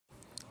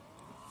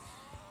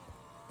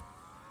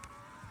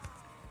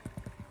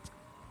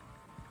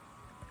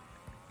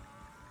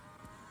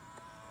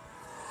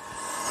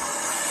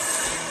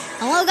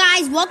Hello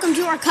guys, welcome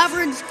to our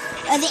coverage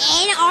of the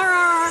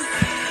NRR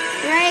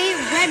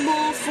Red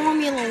Bull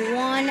Formula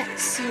 1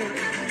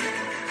 series.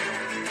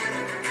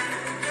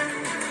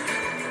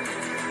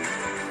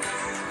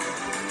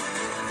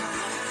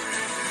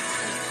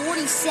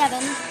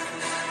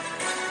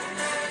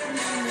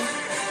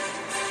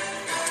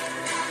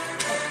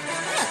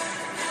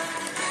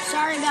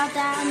 Sorry about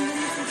that, I'm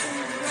ready to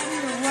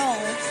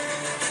roll.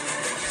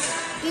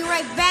 Be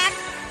right back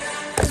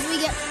as we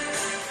get...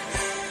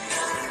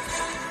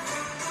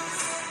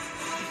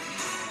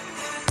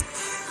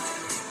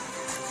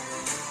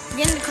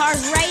 Getting the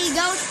cars ready to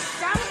go.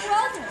 Charlotte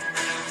Roval.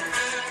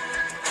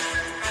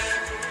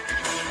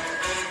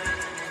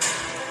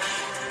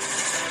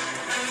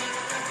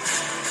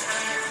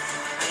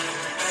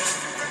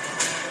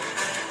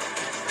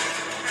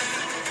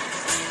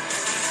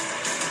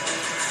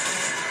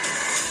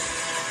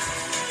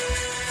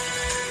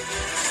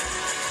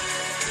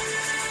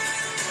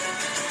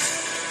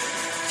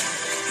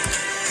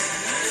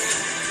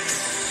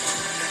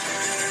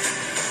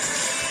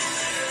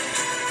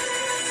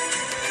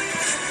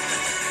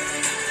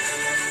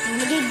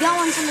 Get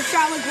going from the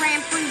Charlotte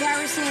Grand Prix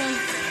very soon.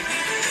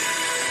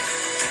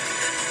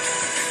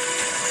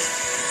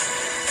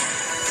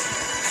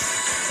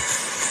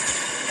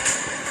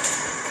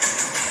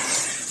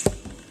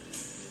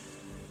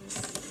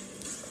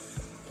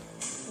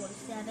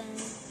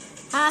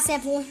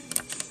 Simple.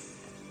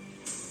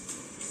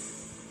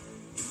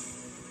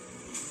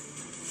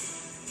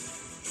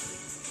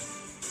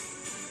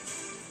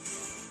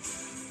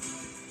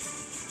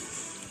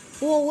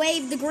 We'll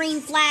wave the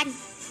green flag.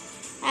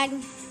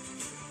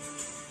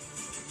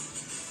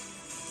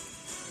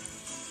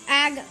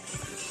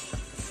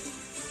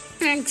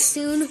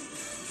 Soon.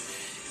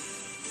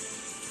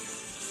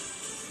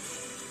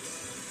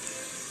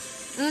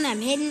 And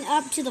I'm heading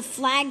up to the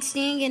flag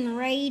stand getting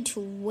ready to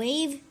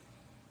wave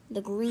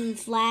the green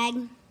flag.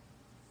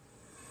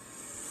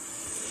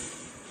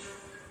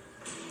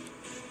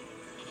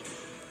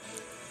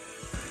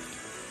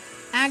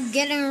 I'm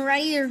getting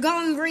ready. They're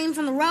going green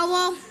from the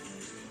Roval.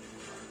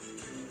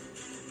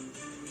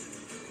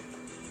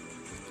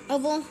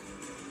 Oval.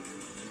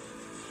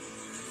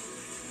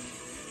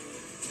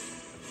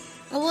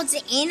 Oh, it's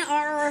in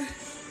our...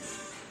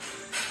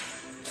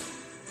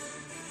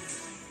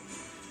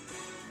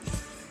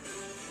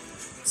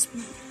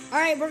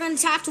 Alright, we're going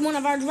to talk to one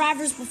of our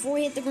drivers before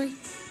we hit the green.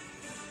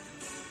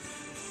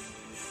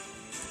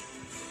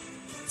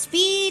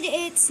 Speed,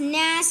 it's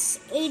NAS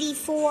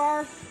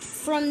 84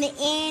 from the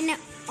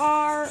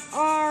NRRRA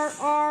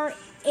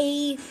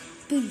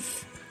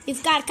booth.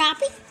 You've got a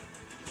copy?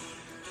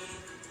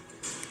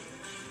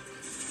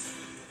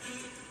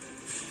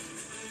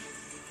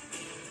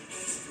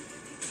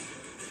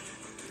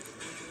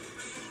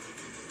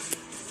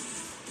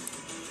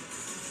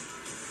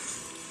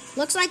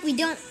 Looks like we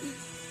don't...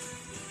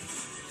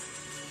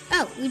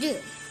 Oh, we do.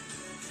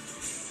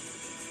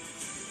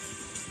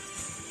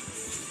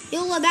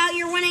 Feel about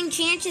your winning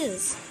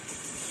chances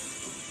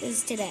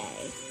is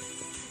today.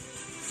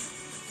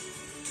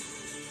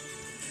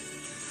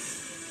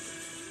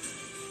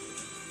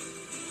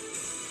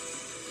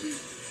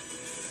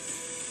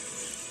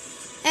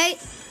 Hey,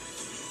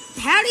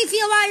 how do you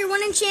feel about your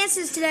winning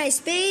chances today,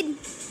 Speed?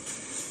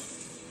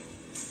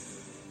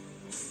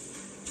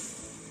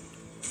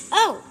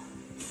 Oh.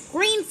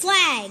 Green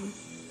flag.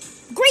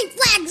 Green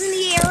flag's in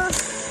the air.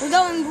 We're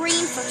going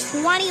green for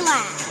 20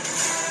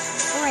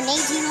 laps. Or an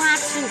 18 lap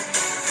soon.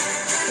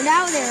 And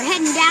now they're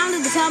heading down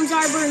to the Tom's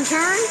Arbor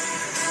turn.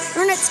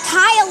 And it's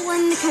Kyle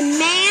in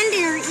command.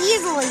 They're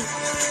easily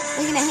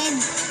going to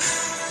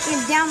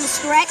head down the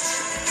stretch.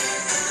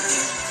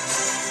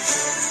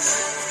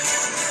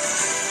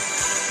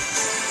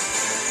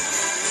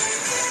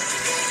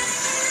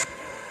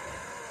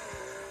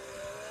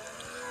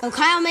 Oh,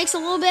 Kyle makes a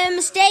little bit of a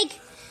mistake.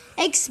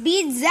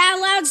 Speed's that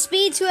allowed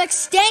Speed to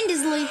extend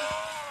his lead.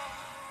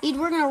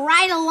 We're going to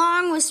ride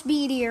along with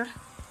Speed here.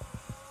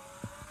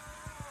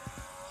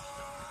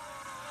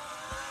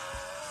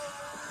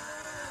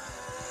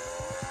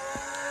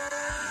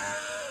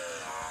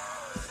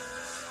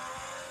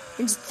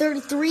 It's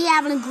 33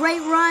 having a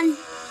great run.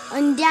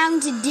 And down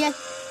to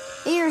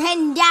they're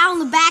heading down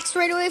the back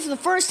straightaway for the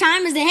first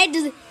time as they head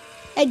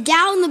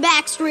down the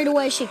back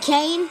straightaway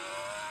chicane.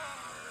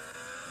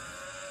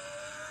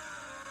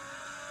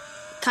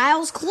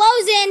 Kyle's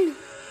closing.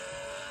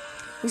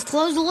 He's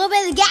closed a little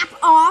bit of the gap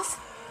off.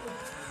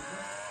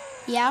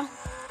 Yeah.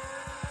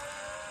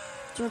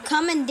 So we're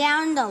coming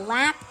down to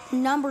lap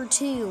number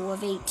 2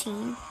 of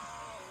 18.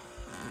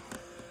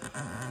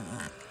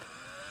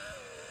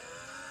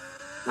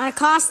 Might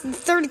cost the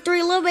 33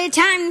 a little bit of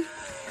time.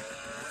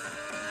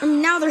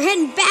 And now they're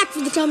heading back for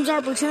the Tom's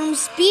Arbor turn.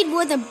 Speed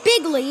with a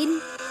big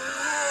lead.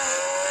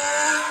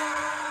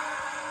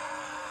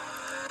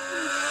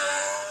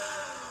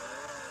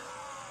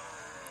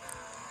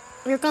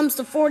 Here comes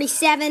the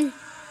 47.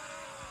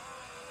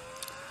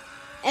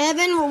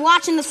 Evan, we're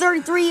watching the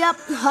 33 up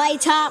high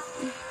top.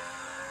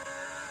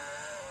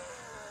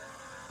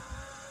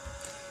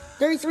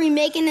 33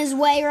 making his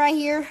way right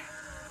here.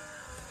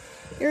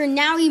 Here, and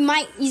now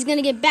he's going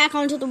to get back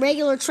onto the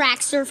regular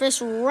track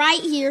surface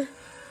right here.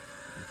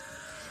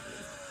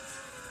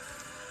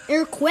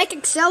 Here, quick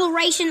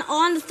acceleration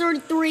on the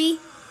 33.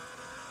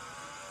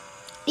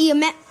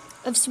 EMF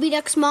of Speed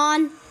X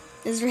Mon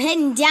as they're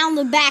heading down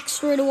the back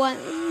straightaway.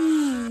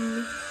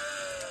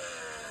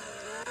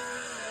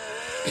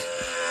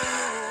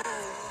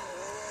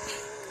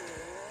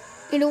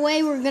 Either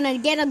way, we're going to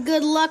get a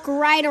good look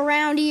right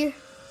around here.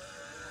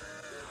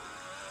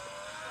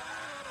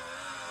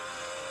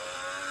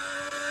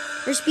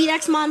 There's Speed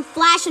X Mon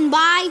flashing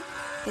by.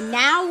 And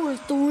now we're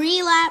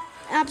 3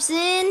 laps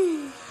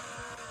in.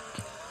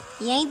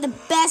 He ain't the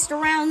best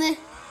around the...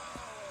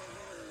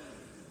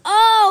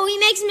 Oh, he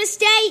makes a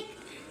mistake.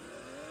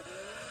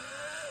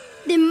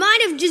 They might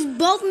have just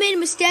both made a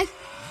mistake.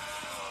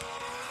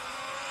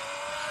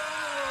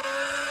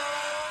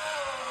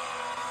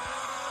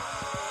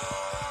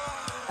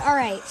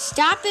 Alright,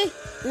 stop it.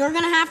 You're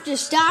going to have to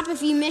stop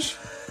if you miss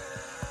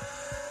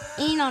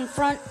in on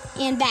front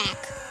and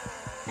back.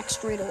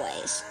 Next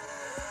straightaways.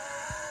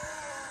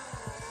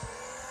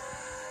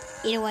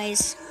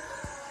 Eitherways.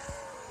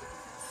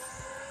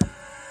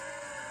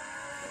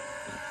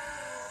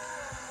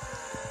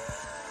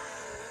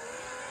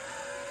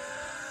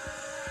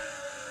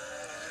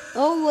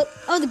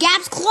 Oh, the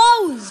gap's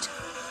closed.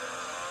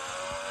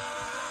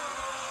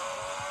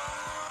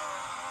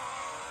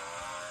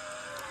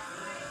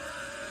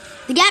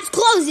 The gap's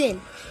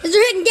closing as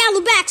they're hitting down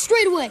the back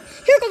straightaway.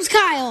 Here comes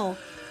Kyle.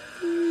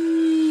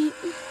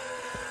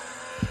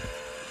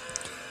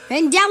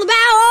 Heading down the back.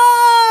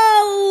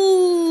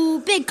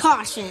 Oh, big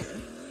caution.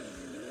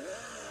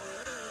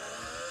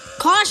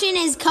 Caution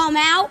has come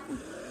out.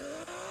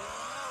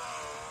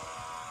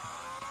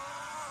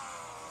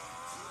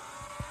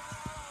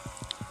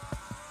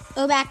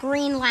 Go back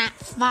green lap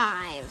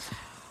 5.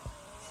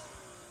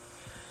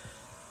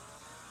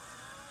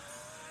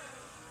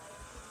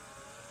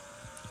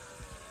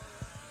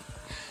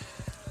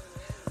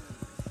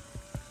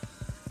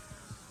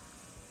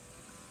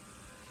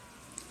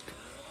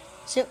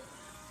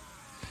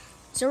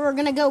 So we're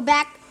gonna go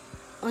back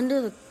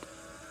under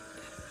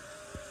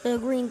the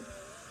green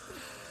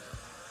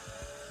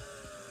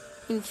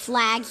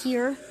flag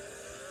here.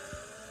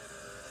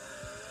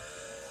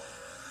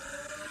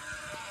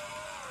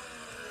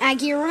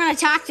 Here, we're going to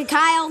talk to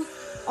Kyle.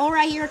 All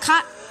right, here,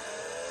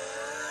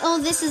 oh,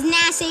 this is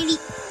NAS 80.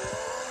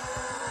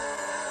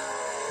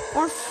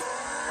 Or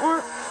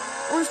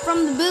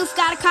from the booth,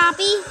 got a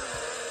copy.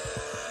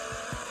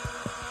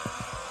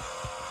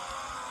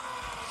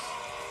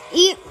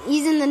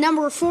 He's in the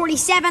number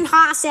 47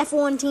 Haas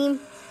F1 team.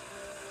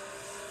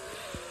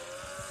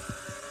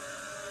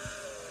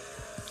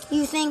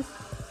 You think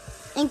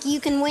you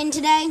can win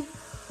today?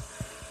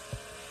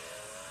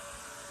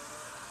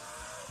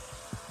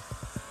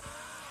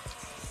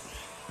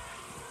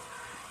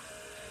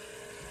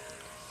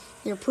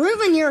 You're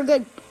proving you're a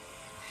good...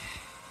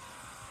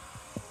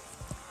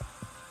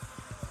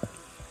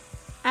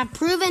 I've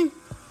proven,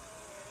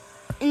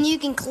 and you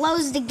can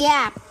close the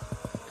gap.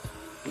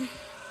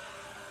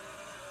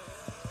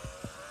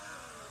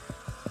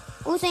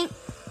 Who think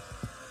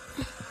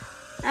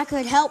I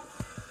could help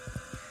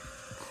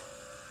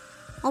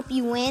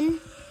you win?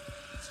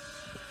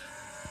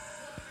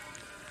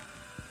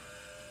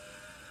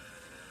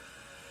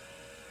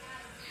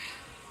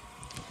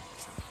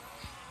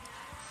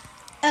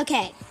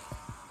 Okay.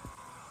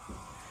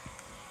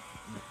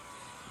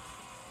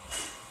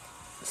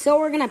 So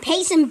we're going to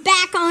pace him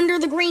back under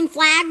the green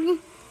flag.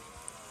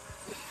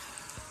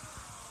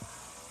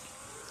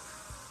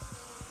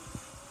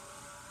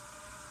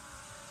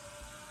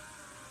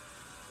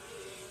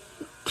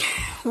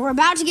 We're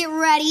about to get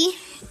ready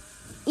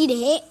to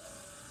hit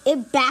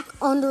it back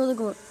under the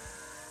green.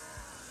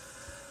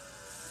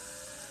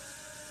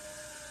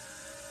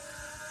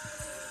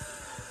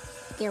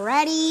 Get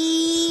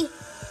ready.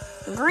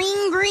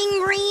 Green,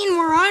 green, green.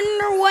 We're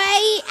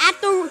underway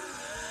at the...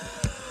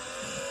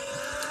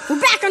 We're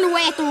back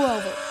underway at the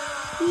Roval.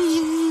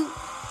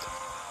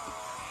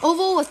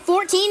 Oval with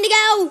 14 to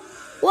go.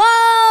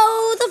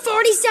 Whoa, the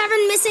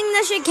 47 missing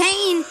the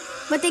chicane,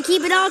 but they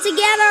keep it all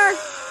together.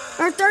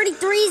 Our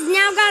 33's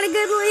now got a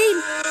good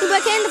lead.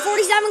 But can the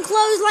 47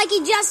 close like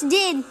he just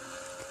did?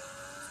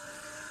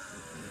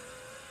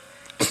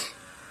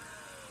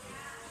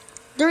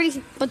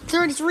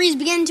 33's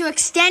beginning to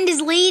extend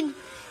his lead.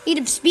 Need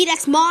a Speed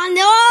X Mon.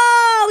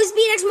 Oh,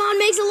 Speed X Mon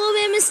makes a little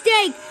bit of a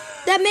mistake.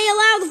 That may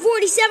allow the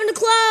 47 to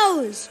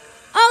close.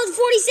 Oh, the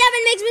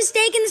 47 makes a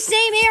mistake in the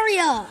same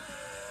area.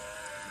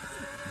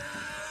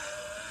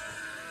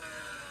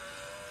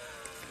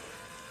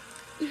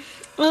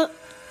 Well,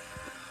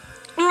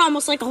 we're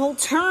almost like a whole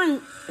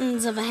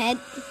turns of ahead.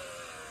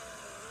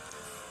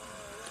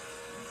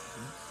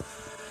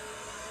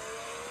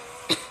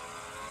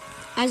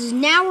 As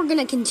now we're going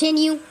to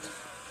continue.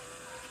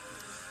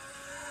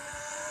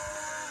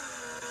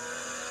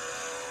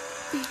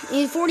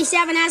 And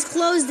 47 has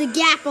closed the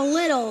gap a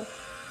little.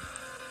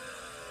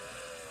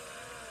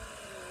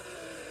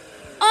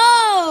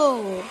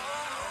 Oh!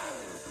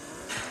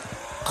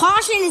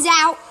 Caution is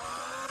out.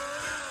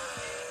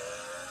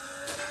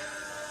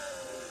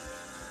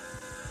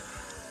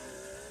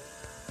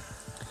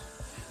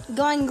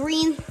 Going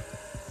green.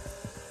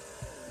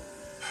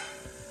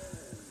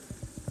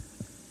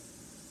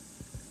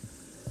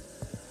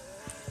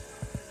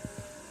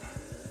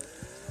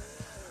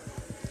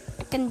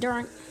 And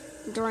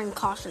during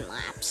caution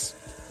laps.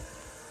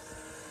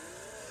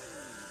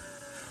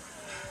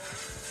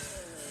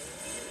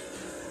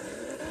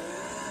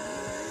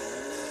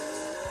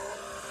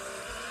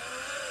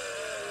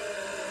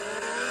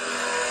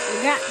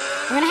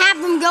 We're gonna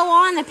have them go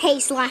on the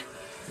pace lap.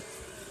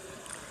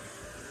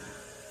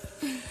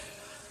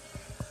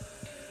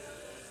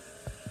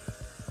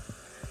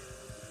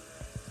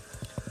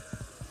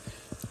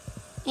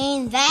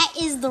 And that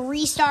is the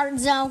restart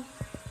zone.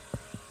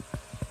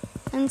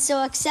 And so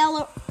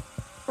accelerate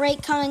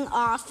coming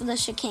off the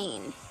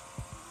chicane.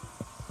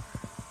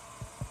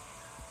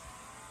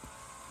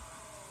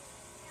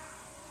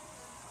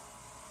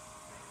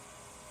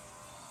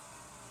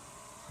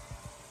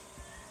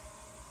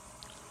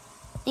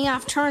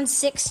 Off turns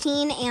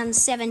 16 and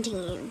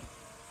 17.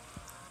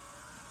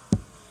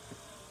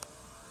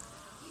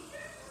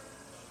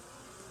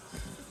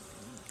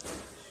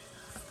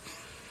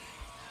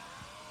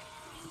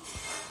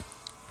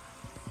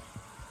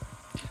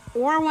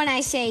 Or when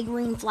I say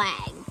green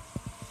flag.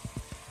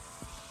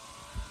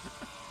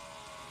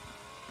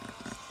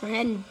 We're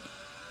heading.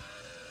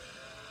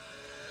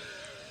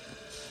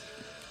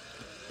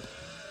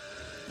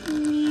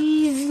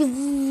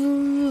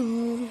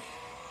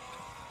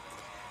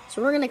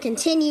 So we're going to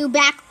continue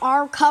back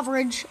our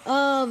coverage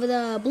of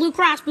the Blue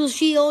Cross Blue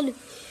Shield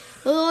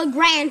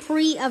Grand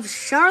Prix of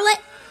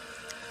Charlotte.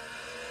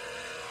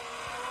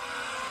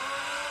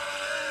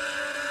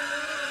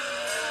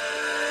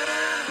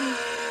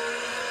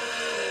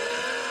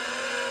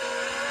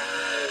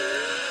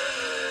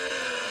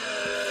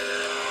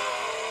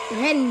 We're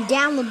heading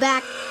down the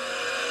back.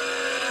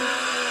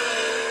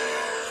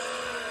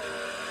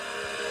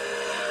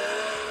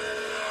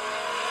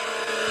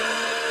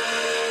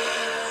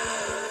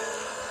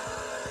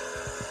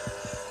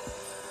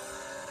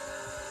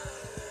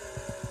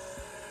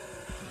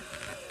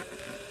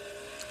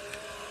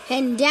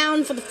 Heading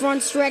down for the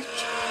front stretch,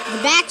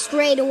 the back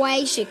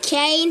straightaway,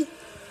 chicane,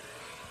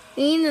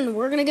 and then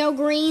we're going to go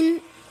green.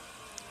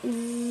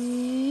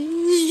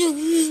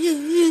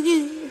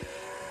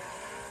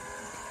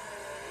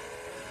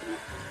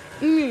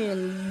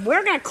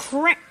 We're going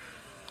to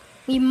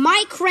we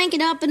might crank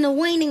it up in the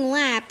waning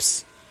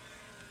laps.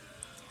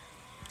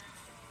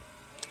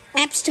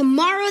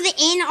 Tomorrow, the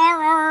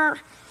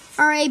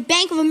NRRA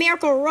Bank of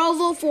America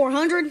Roval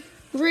 400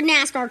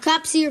 NASCAR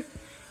Cup Series.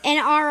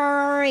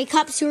 NRRA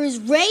Cup Series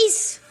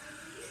race.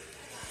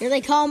 Here they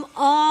come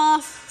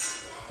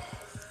off,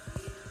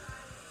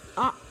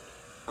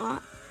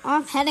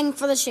 heading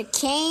for the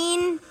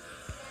chicane.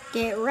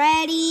 Get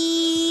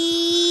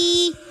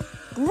ready.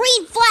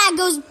 Green flag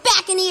goes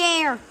back in the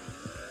air.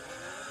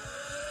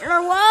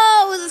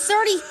 Whoa, the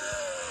 30.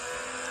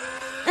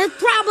 There's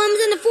problems,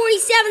 and the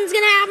 47 is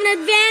going to have an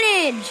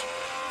advantage.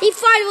 He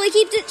finally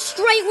keeps it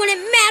straight when it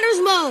matters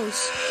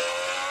most.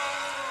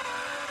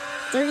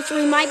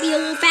 33 might be a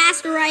little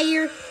faster right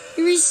here.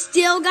 He's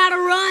still got to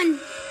run.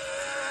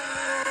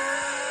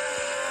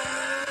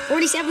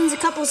 47's a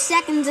couple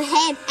seconds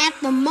ahead at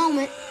the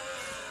moment.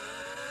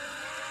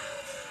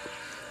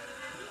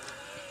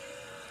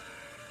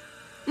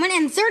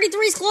 And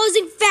 33's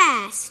closing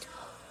fast.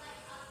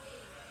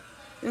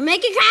 They're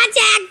making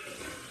contact.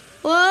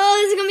 Whoa,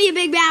 this is going to be a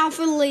big battle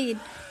for the lead.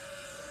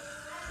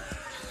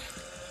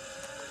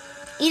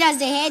 He does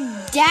the head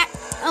down.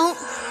 Oh,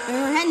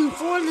 they're heading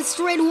for the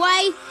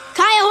straightaway.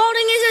 Kyle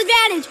holding his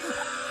advantage.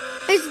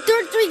 As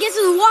 33 gets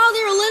to the wall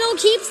there a little,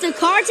 keeps the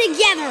car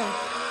together.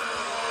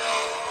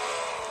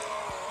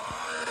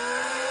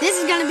 This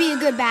is going to be a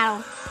good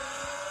battle.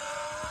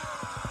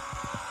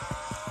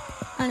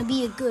 Going to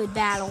be a good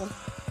battle.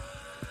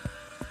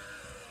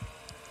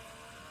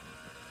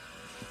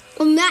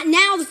 Well,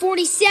 now the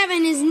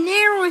 47 is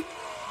narrowing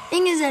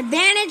his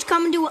advantage,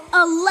 coming to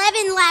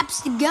 11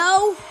 laps to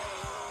go.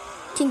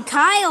 Can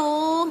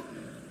Kyle...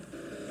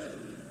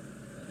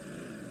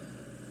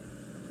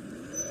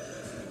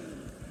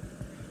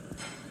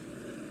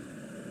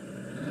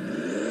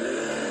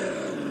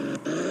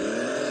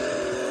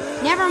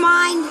 Never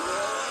mind.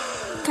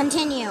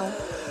 Continue.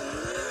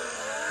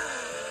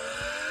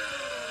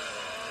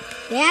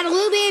 They had a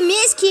little bit of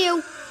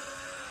miscue.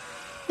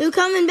 They're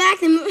coming back,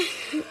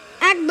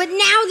 but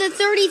now the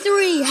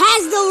 33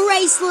 has the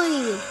race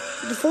lead.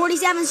 The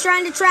 47's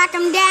trying to track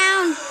him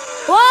down.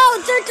 Whoa,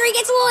 the 33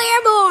 gets a little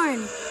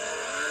airborne.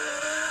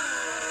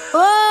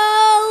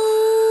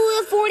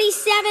 Whoa, the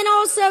 47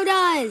 also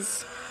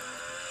does.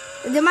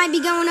 They might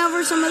be going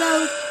over some of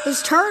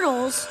those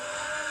turtles.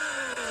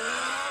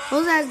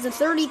 Those as the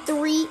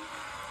 33.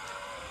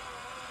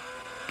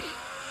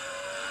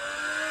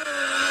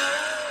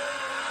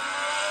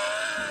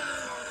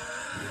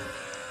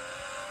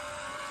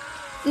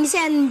 He's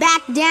heading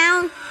back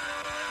down.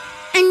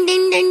 And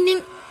ding, ding,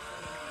 ding.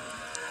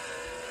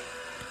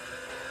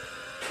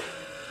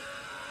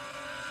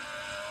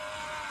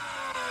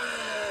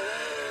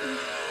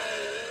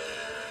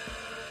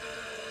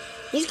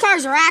 These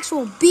cars are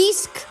actual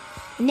beasts.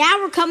 Now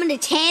we're coming to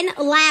 10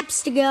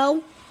 laps to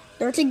go.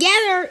 They're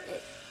together.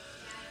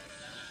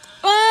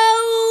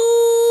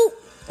 Oh!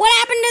 What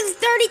happened to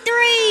the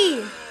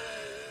 33?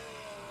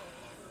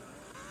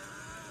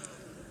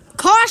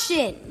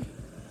 Caution!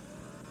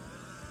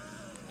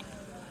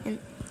 And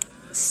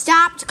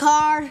stopped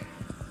car.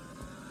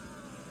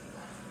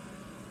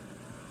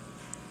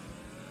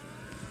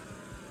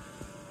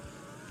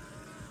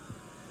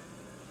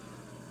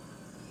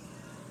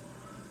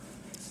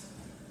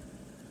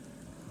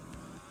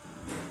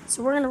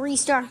 So we're going to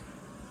restart.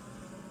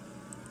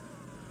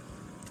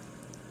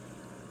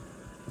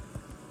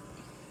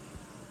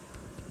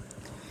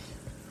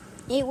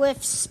 It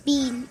with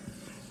speed.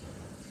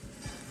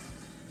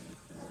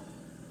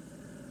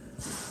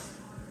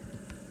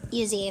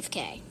 Is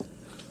AFK.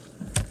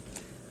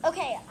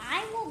 Okay,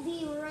 I will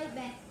be right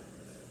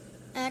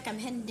back. I'm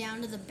heading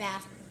down to the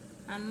bathroom.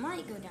 I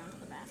might go down to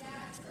the bathroom.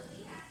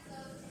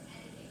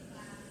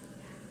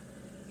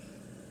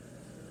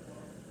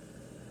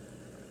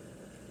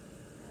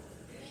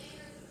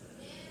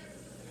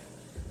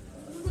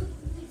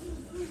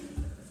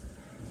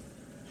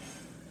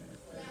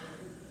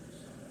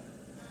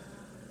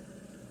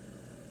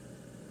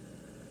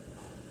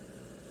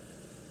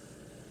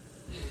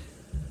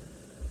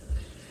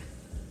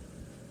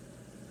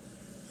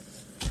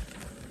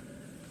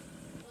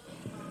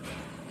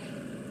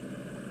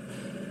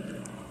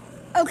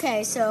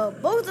 Okay, so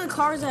both of the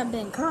cars have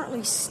been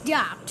currently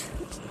stopped.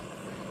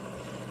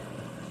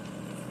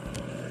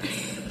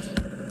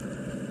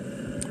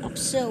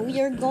 So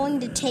we are going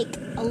to take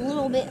a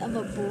little bit of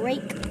a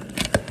break.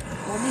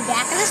 We'll be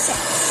back in a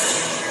second.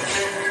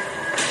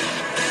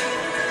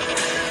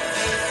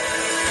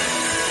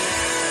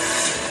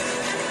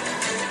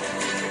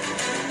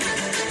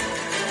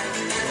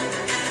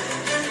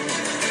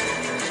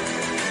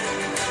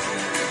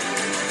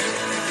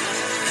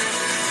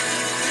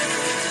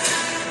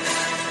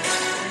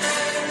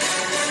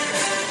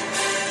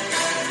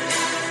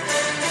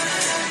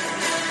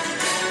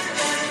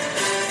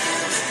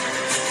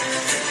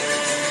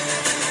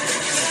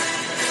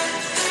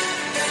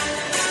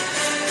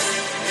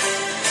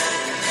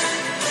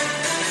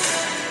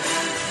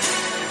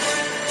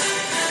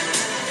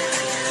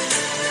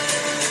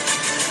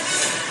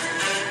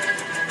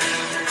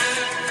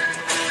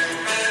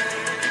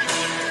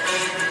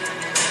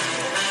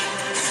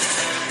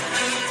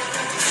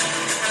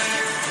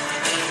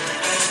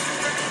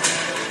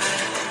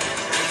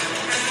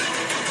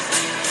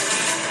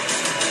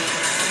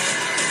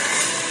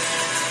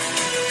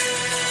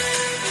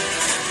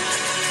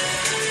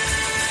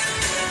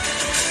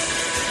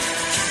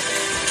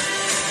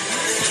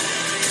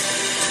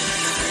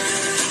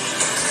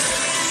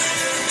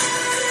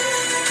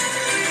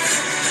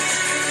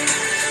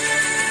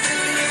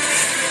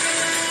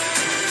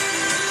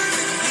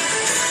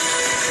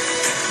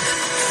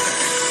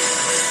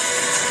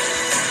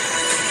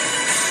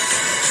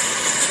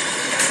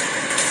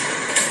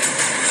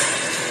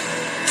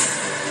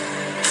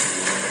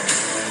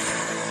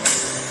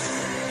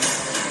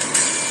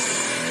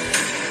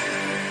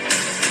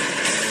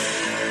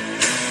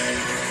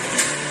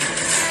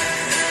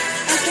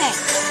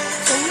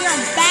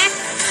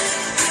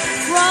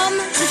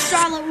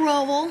 Charlotte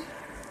Roval.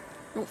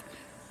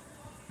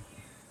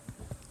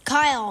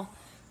 Kyle.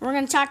 We're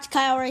going to talk to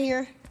Kyle right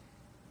here.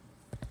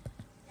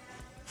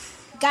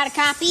 Got a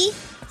copy?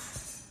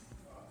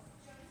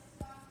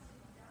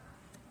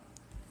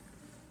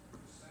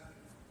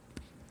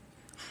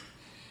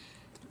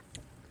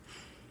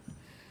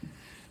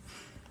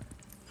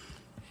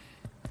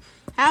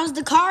 How's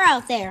the car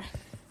out there?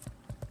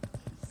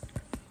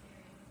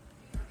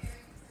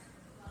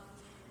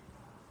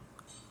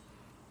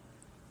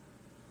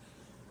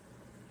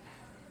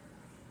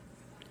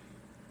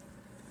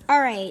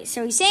 Alright,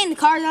 so he's saying the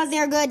cars out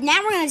there are good. Now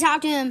we're going to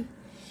talk to him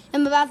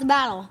about the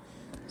battle.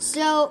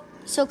 So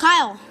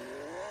Kyle,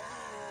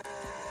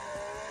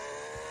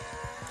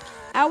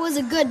 that was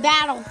a good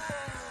battle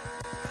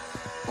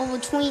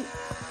between.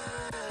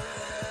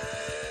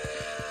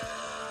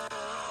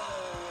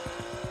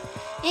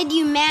 Did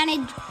you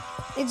manage?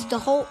 It's the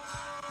whole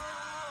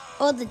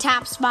the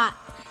top spot.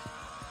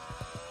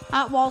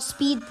 Hot wall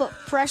speed put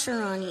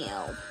pressure on you.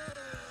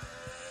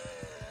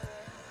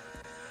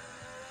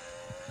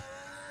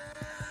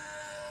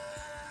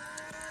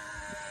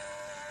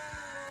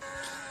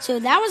 So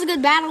that was a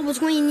good battle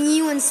between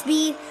you and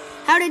Speed.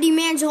 How did you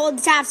manage to hold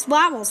the top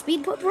spot while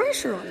Speed put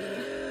pressure on you?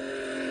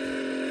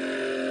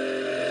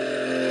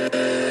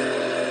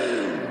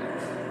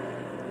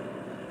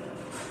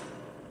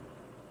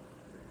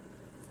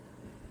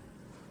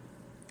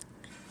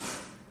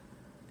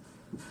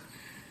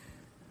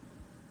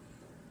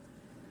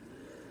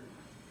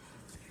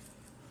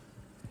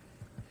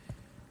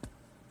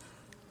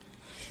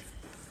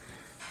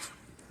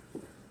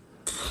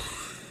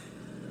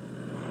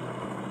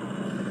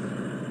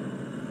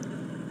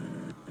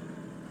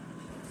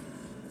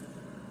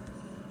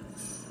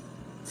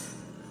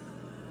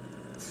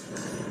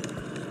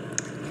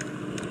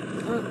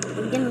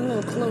 We're getting a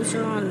little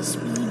closer on the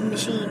speed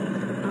machine.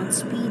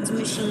 speeds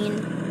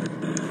machine.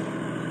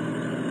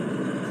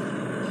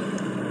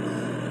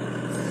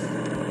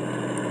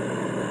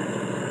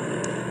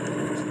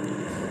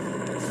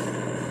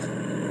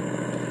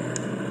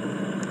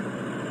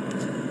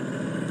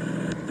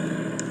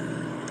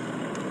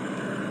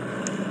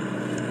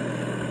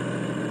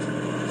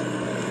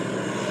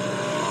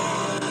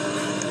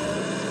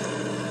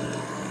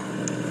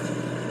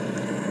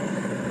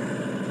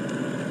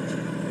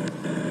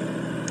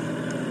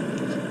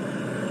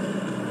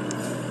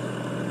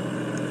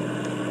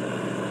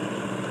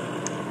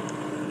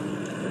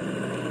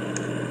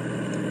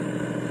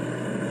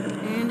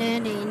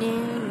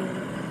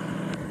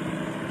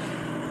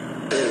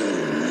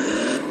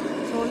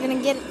 So we're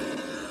gonna get.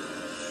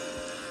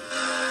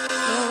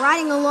 We're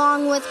riding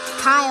along with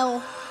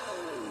Kyle.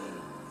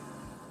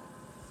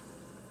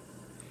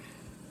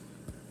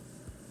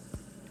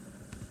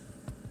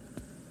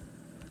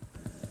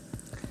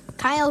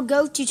 Kyle,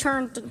 go to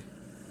turn.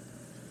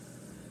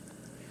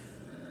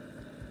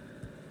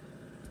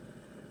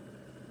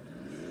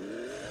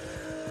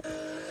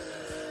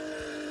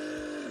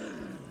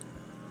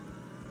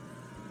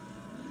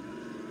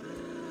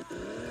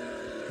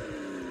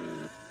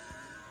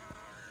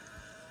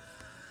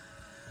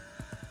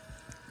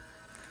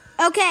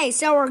 Okay,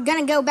 so we're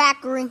gonna go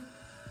back green.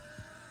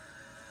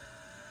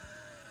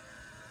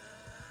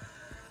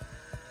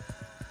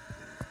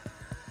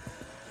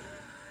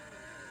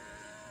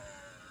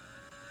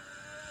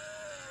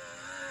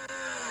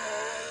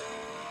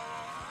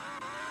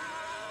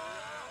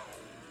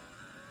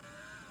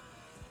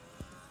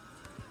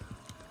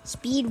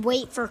 Speed,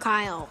 wait for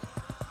Kyle.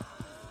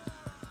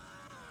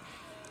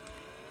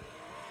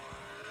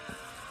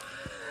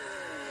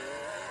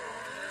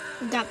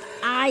 Got the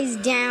eyes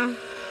down.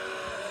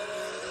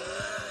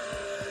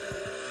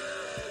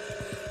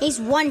 He's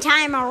one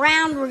time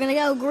around. We're gonna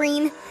go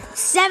green.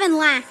 7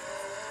 laps.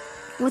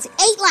 With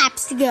 8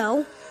 laps to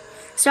go.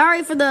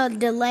 Sorry for the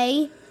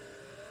delay.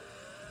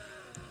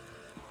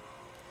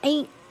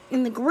 8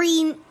 and the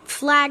green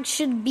flag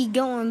should be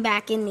going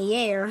back in the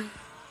air.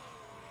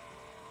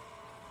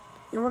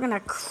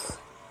 And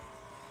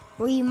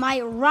we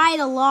might ride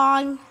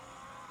along.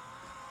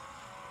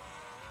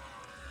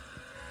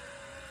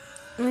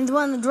 And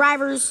one of the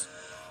drivers.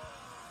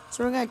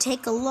 So we're gonna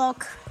take a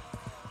look.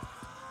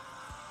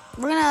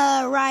 We're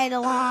gonna ride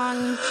along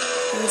in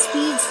the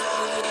speeds.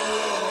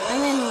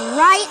 And then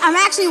I'm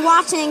actually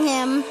watching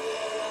him.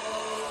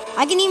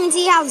 I can even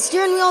see how the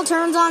steering wheel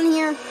turns on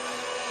here. You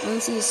can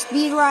see the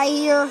speed right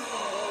here.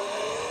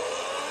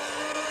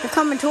 They're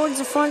coming towards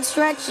the front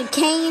stretch,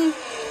 chicane.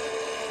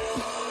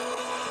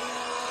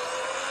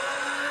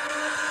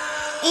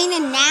 In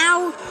and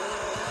now,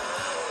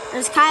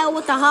 there's Kyle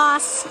with the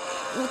Haas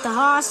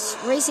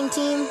racing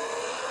team.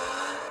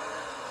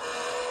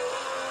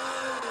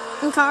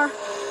 In car.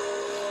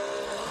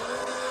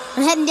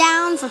 I'm heading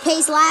down for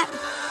pace lap.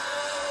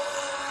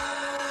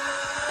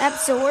 Yep,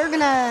 so we're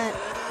gonna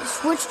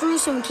switch through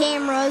some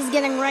cameras,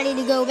 getting ready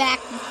to go back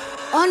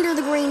under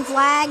the green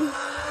flag.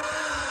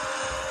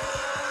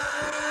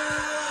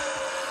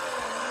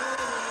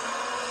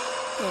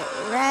 Get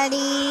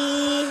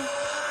ready.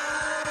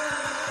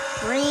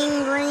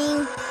 Green,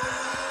 green.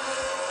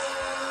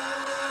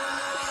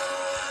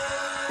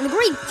 And the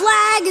green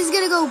flag is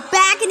gonna go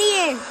back in the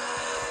air.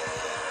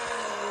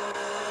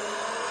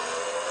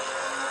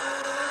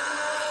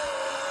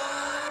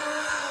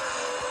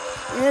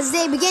 As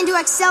they begin to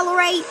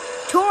accelerate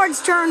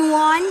towards turn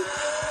 1.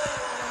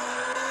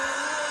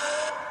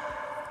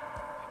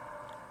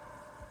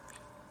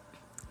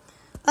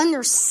 And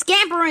they're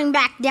scampering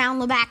back down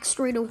the back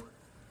street.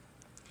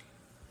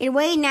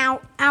 Anyway, now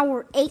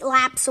we're 8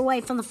 laps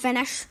away from the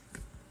finish.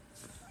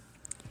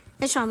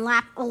 It's on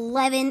lap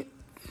 11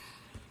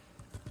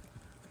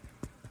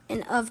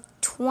 and of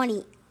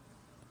 20.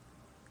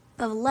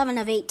 Of 11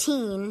 of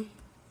 18.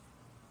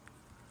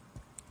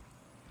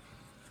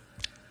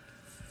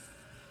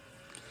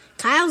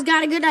 Kyle's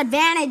got a good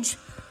advantage.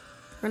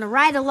 We're going to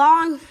ride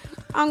along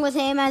with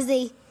him as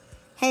they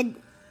head.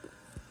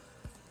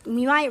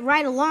 We might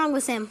ride along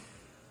with him.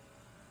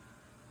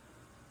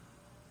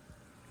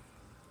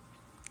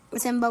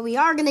 But we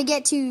are going to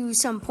get to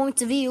some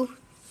points of view.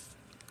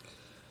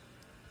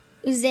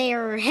 As they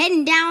are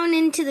heading down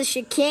into the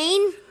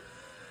chicane.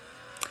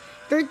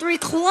 Dirt 3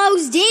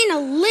 closed in a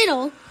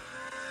little.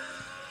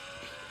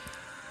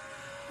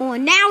 Well,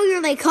 now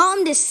here they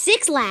come to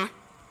 7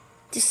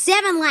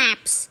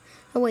 laps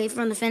away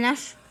from the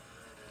finish.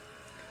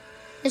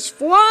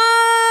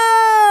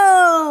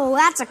 Whoa!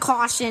 That's a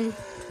caution.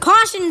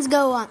 Cautions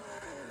go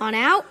on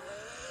out.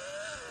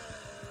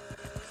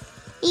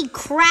 He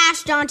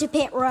crashed onto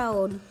pit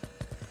road.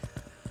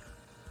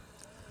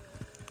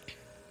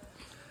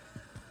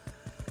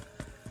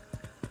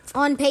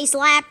 On pace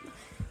lap.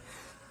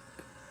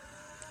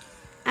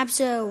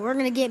 So we're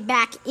going to get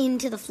back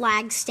into the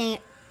flag stand.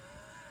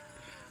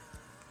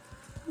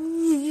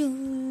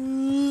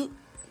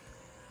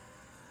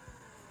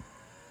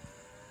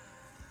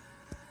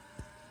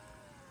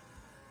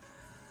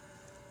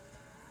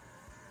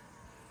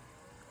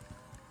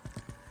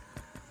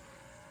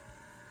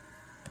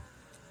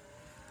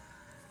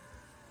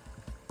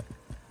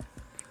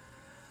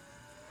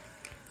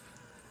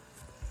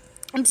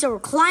 So we're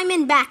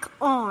climbing back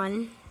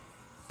on.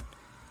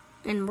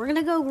 And we're going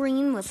to go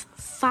green with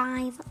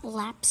 5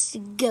 laps to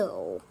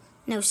go.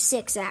 No,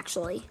 6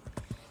 actually.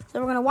 So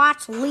we're going to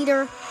watch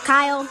leader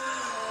Kyle.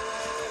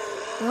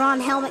 We're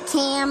on helmet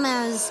cam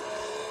as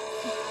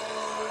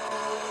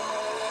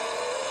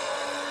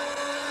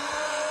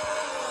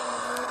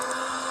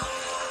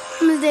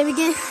they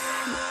begin.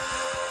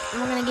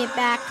 And we're going to get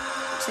back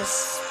to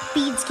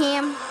speeds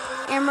camera.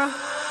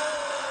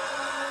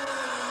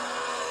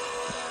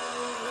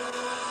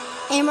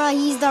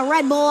 He's the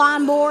Red Bull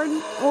on board.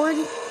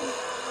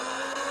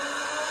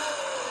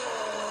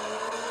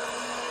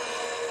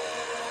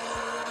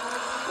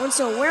 And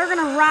so we're going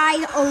to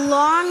ride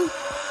along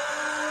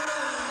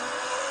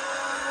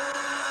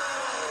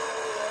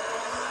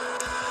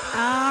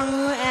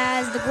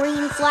as the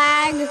green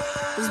flag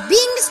is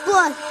being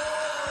displayed.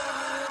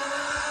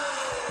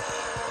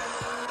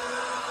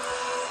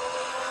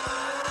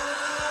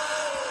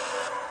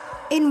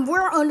 And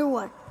we're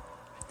underway.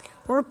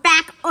 We're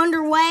back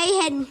underway,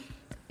 heading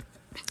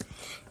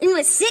in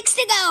with 6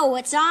 to go.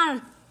 It's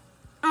on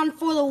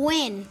for the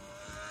win.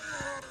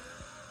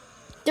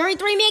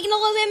 33 making a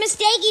little bit of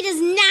mistake. He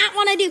does not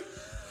want to do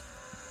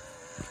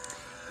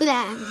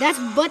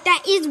that. But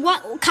that is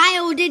what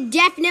Kyle did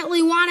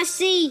definitely want to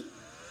see.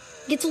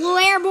 Gets a little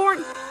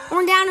airborne,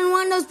 going down in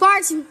one of those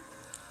parts, and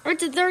right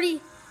to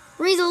 30.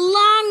 He's a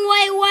long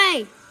way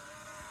away.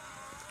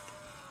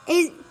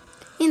 Is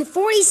in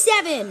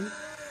 47.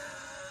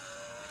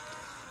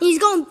 He's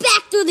going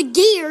back through the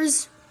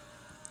gears.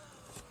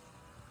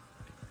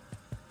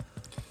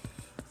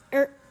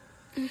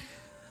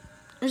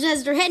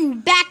 As they're heading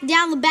back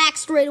down the back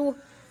straight. Whoa,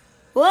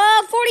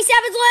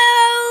 47's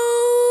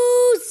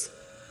loose!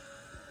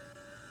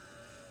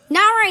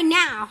 Not right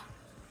now.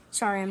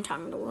 Sorry, I'm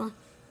talking to Will.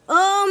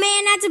 Oh,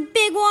 man, that's a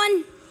big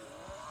one.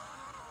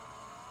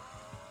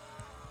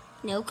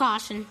 No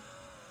caution.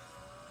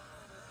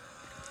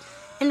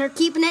 And they're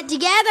keeping it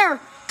together.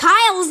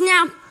 Kyle's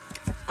now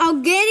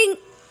getting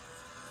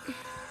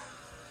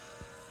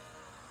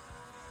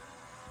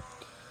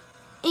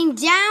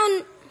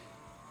down.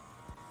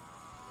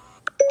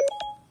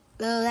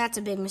 Oh, that's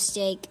a big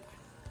mistake.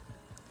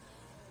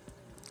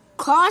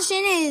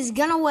 Caution is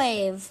gonna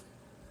wave.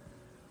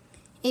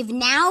 If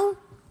now,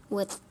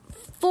 with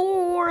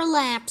 4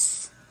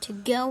 laps to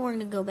go, we're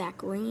gonna go back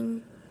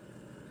green.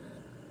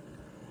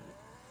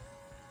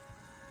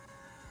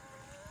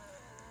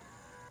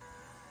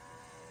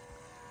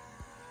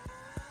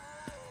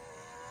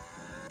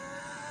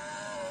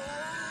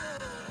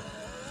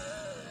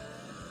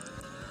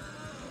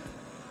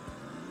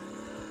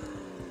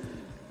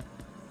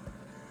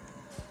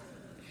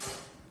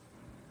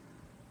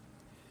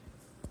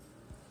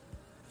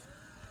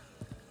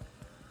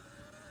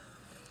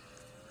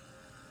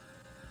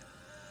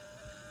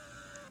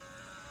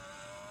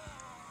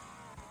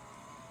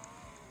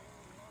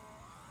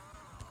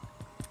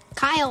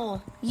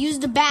 Kyle, use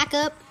the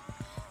backup.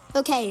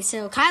 Okay,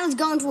 so Kyle's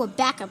going to a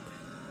backup.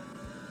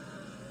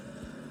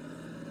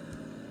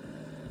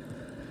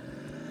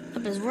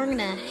 Because we're going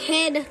to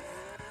head.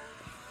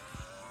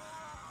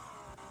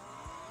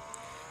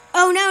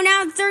 Oh, no,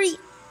 now 30.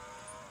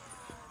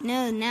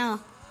 No.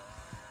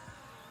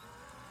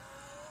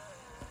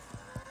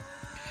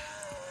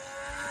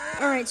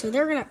 Alright, so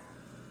they're going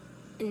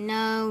to.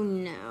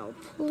 No.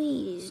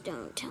 Please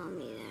don't tell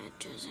me that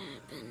just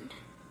happened.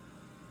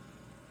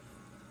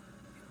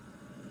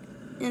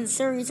 And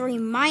 33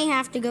 might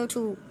have to go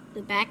to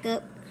the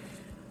backup.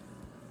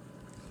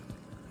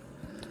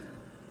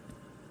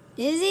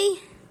 Is he?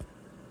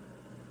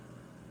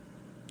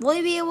 Will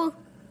he be able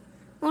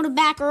to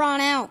back her on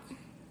out?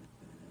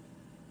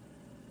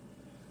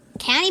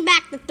 Can he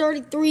back the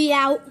 33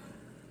 out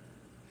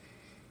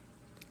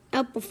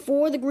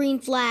before the green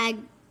flag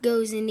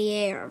goes in the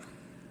air?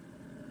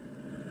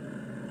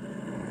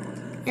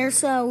 And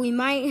so we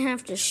might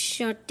have to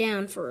shut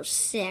down for a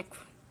sec.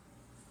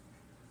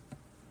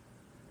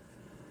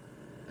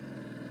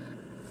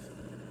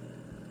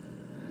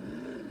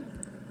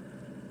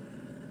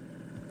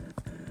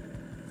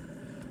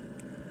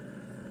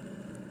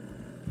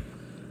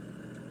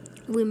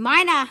 We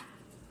might have.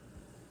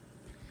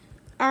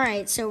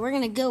 Alright, so we're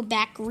going to go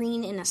back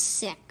green in a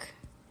sec.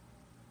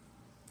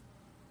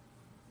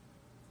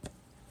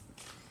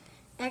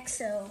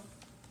 EXO.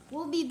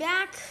 We'll be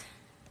back.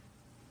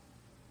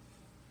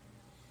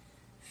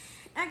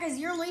 As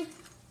yearly.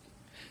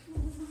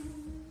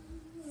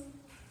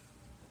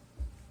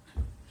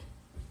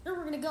 Then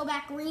we're going to go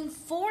back green,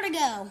 4 to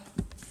go.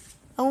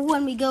 Oh,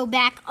 when we go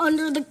back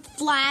under the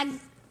flag.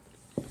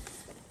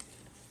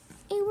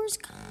 Hey, where's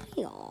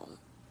Kyle?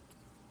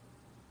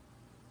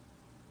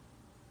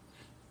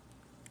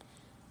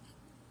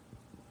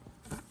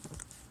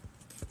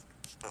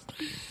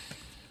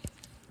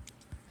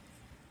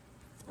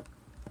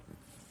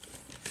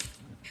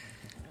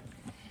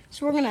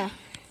 So we're going to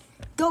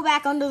go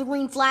back under the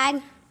green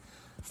flag.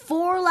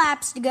 4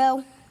 laps to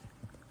go.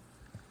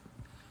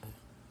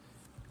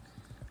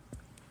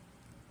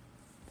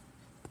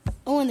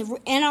 Oh, in the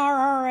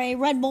NRRA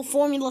Red Bull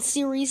Formula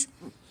Series.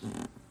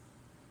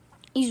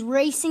 He's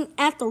racing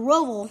at the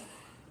Roval.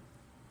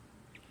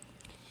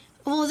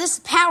 Well, this is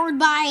powered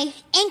by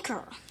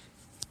Anchor.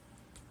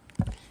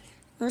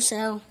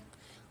 So,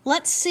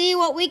 let's see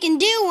what we can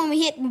do when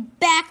we hit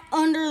back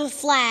under the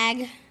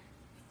flag.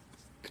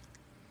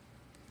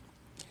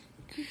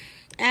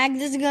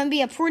 This is going to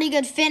be a pretty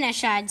good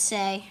finish, I'd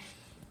say.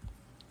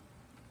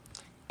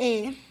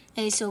 Hey,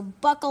 so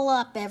buckle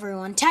up,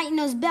 everyone. Tighten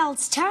those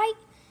belts tight,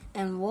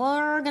 and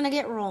we're going to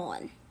get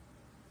rolling.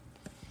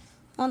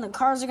 Well, the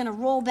cars are going to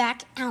roll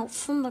back out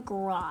from the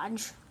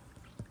garage.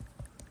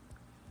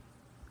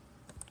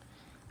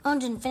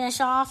 Engine finish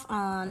off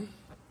on.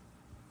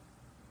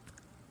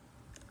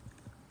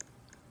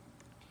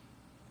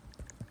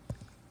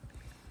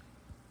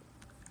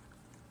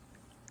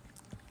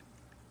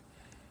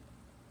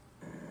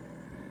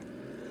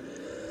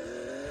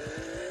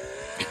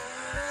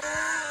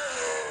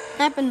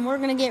 And we're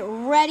going to get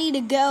ready to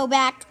go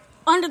back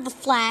under the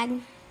flag.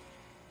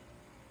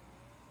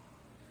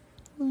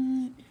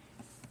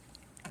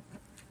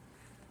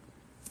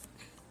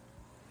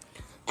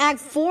 At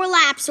 4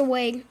 laps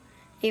away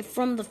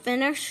from the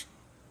finish.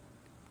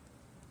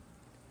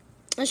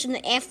 That's in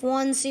the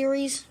F1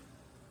 series.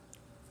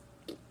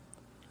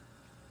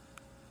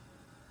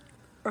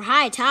 We're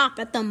high top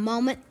at the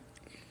moment.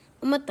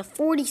 I'm at the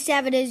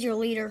 47 is your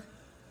leader.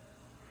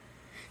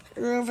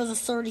 You're over the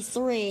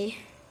 33.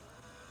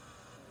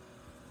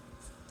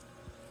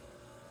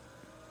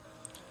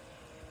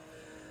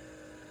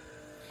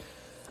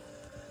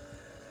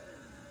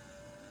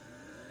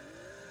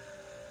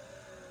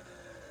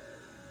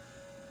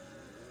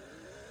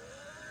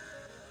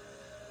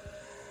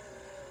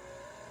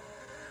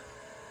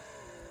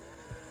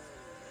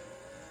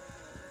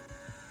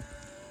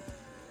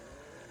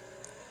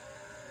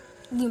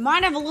 You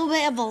might have a little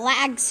bit of a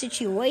lag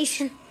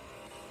situation.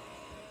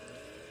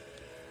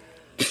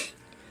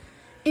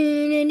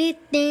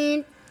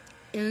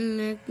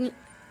 We're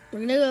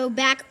going to go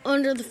back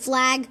under the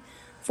flag.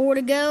 4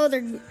 to go.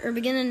 They're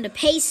beginning to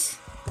pace.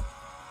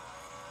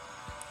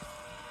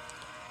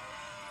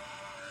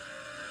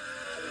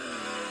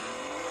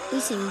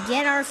 We can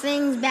get our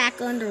things back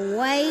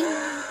underway.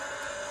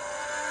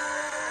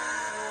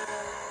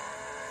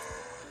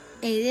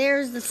 Hey,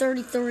 there's the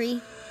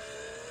 33.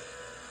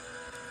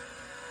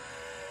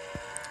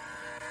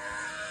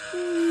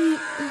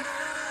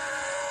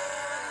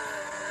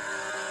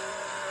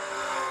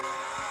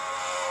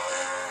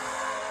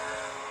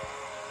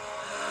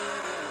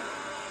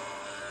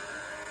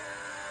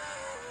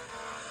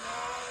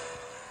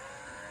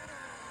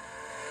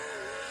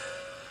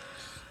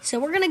 So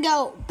we're going to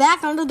go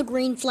back under the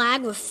green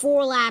flag with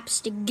 4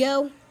 laps to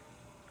go.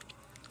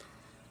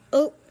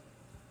 Oh.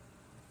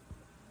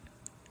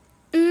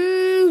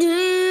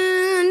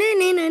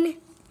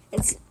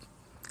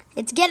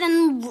 It's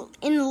getting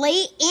in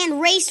late and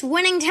race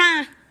winning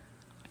time.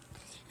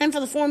 And for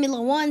the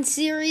Formula 1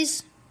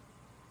 series.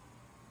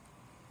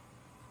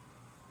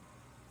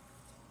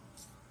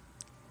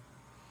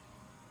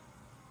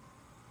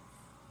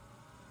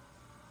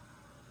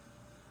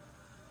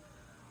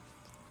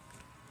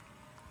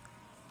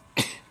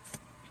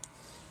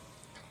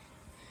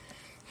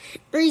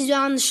 He's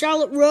on the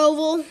Charlotte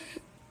Roval.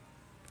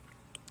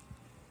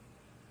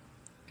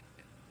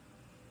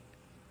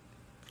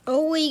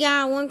 Oh, we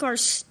got 1 car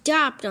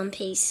stopped on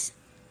pace.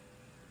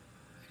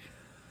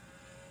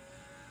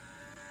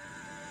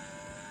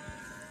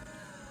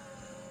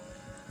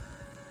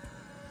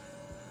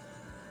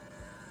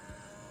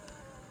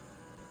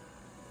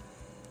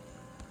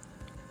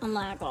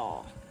 Unlock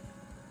all.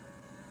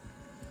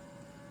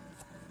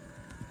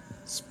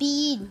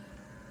 Speed.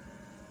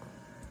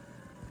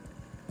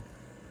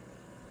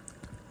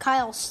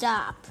 Kyle,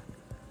 stop.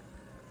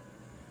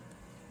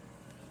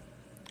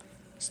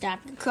 Stop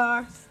your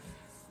car.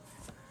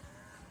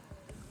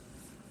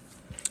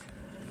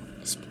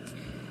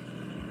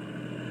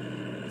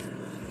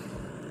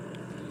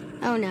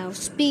 Oh no,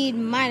 speed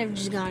might have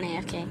just gone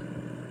AFK.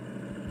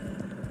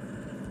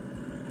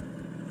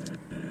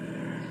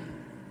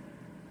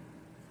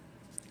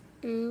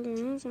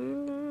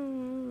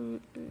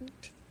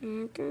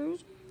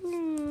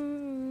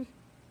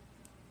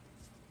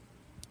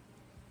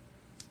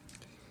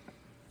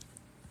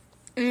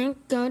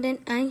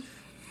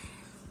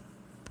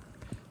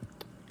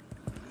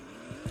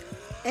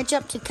 It's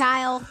up to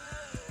Kyle.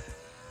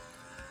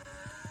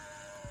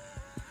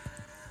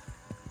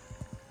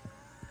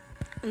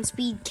 And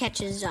speed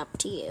catches up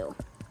to you.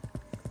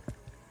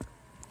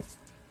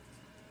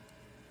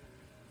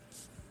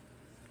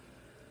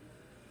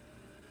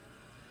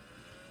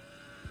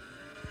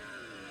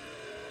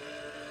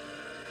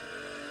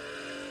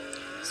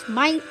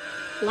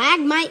 Lag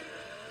might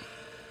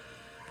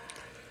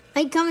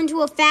come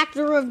into a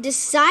factor of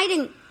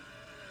deciding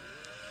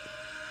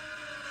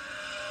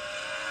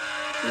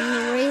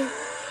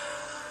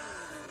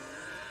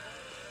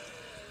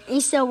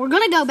And so we're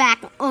going to go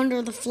back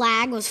under the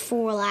flag with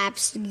 4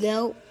 laps to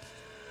go.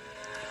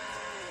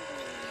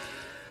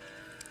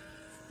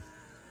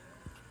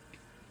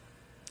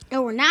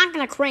 And we're not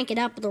going to crank it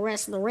up the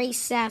rest of the race,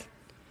 Seth.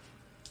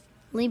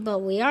 But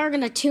we are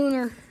going to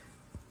tune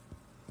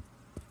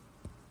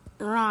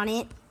her on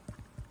it.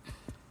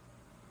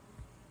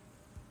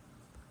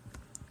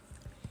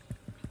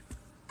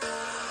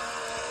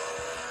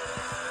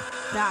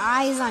 The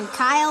eyes on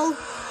Kyle.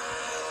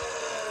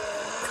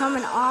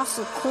 Coming off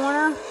the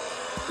corner.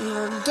 And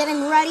we're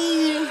getting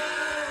ready.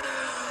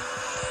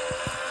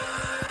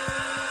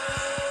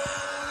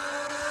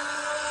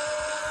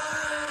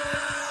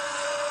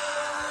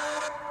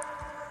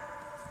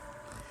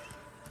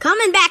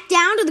 Coming back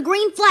down to the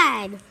green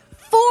flag.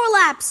 4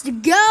 laps to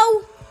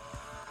go.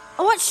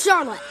 Oh, it's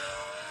Charlotte.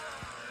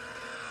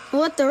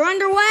 What, they're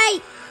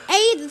underway.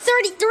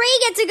 33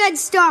 gets a good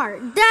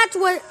start. That's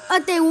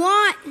what they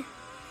want.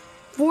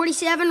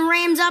 47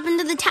 rams up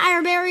into the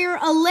tire barrier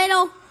a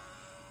little.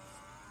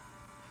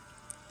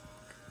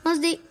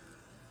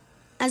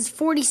 As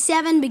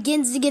 47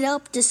 begins to get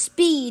up to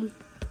speed.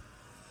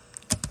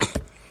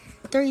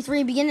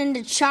 33 beginning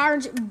to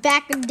charge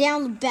back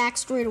down the back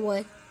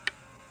straightaway.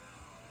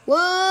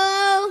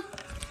 Whoa!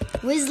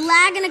 Was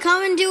lag gonna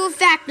come into a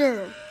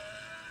factor?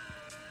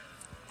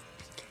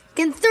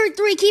 Can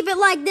 33 keep it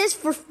like this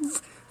for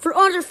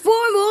under 4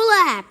 more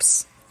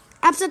laps?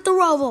 Laps at the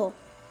Roval.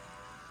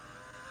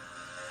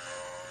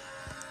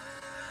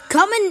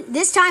 Coming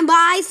this time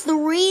by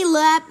 3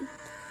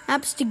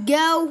 laps to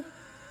go.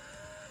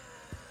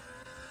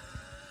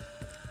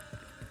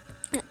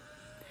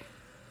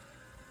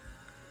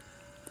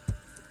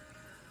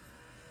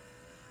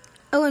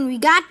 Oh, and we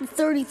got the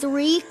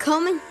 33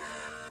 coming.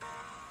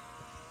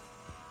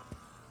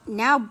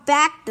 Now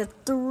back to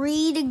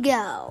 3 to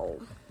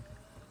go.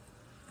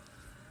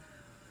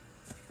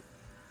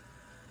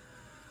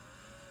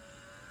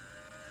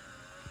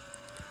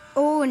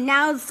 Oh, and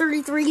now the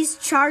 33's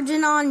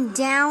charging on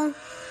down.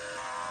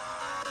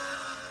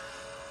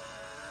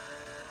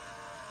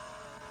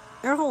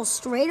 Their whole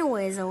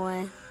straightaways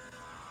away.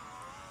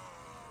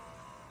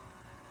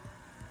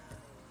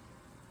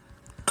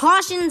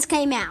 Cautions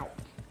came out.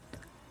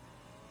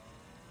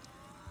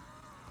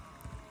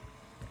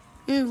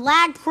 And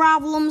lag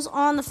problems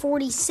on the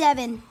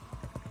 47.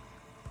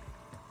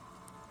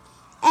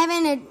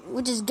 Evan,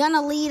 which is going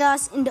to lead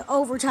us into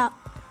overtime.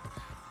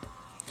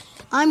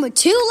 I'm with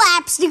 2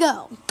 laps to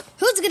go.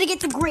 Who's going to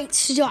get the great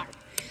start?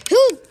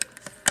 Who?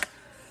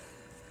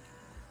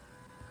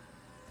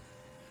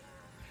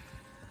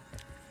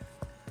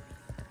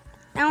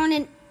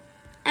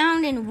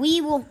 And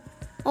we will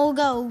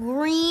go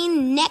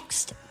green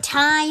next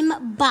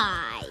time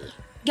by.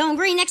 Going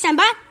green next time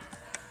by?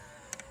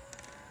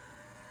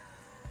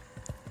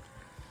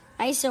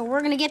 Alright, so we're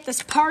going to get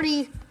this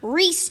party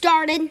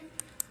restarted.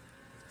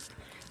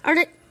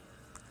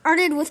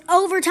 Started with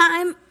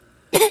overtime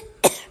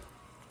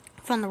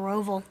from the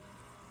Roval.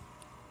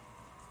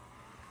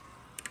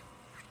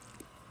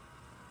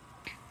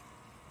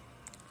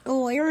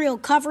 Oh, aerial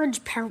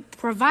coverage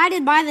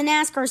provided by the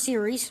NASCAR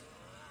series.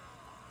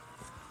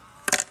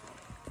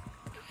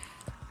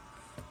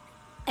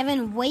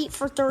 Evan, wait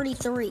for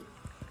 33.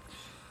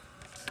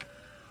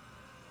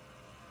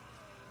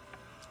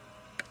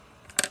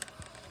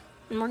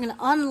 And we're going to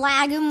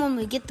unlag him when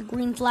we get the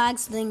green flag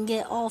so they can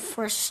get all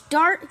fresh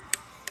start.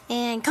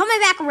 And coming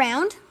back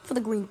around for the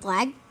green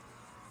flag.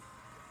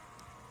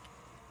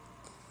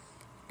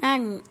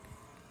 And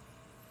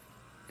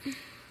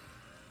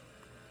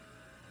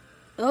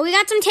oh, we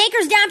got some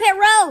takers down pit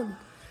road.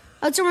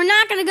 Oh, so we're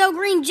not going to go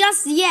green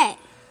just yet.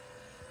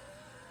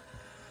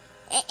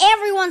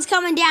 Everyone's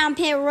coming down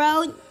pit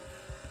road.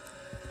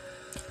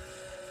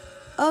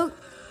 Oh.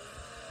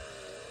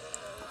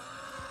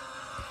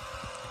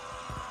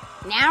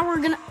 Now we're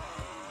going to...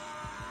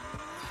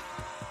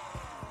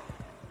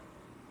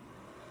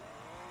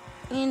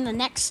 in the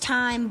next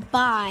time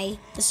by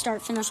the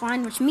start-finish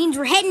line, which means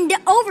we're heading to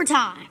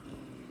overtime.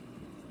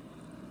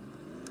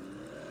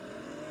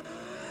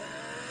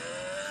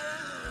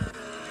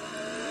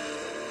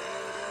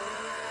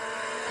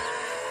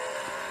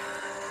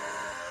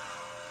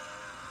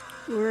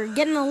 We're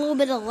getting a little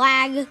bit of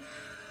lag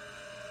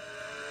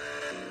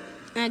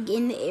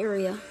in the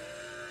area.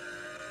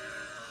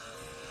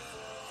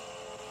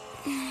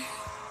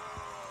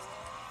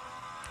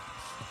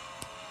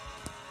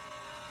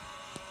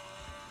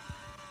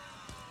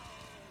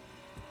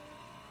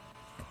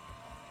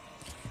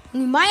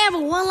 We might have a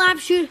 1-lap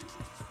shoot.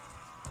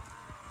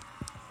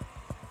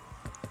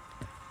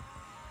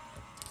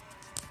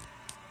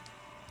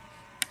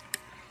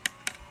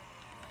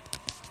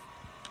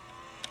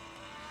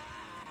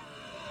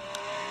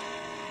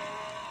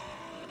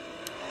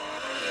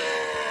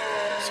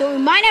 So we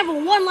might have a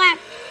 1-lap.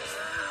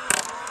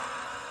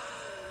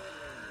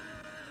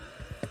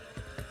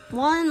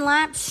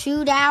 1-lap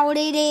shootout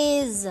it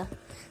is.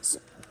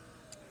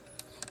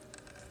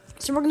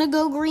 So we're going to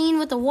go green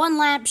with a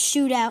 1-lap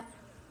shootout.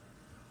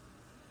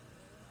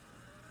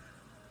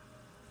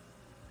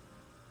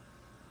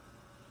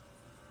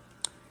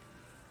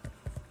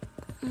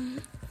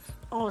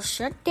 All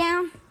shut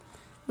down.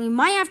 We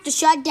might have to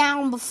shut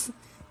down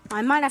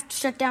I might have to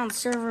shut down the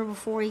server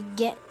before we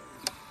get.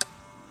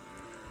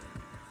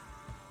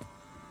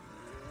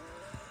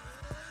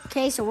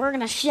 Okay, so we're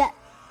gonna shut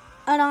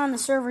on the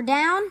server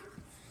down.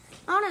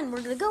 And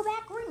we're gonna go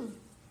back green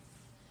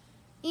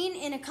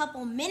in a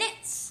couple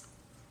minutes.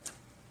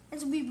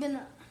 As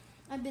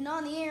I've been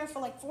on the air for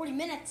like 40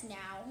 minutes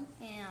now,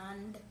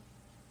 and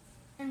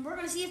we're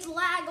gonna see if the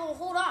lag will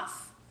hold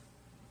off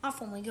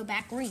when we go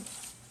back green.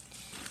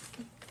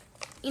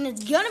 And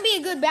it's gonna be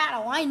a good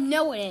battle. I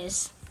know it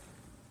is.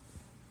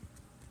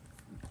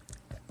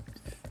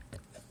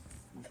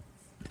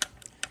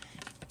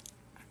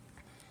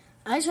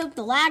 I just hope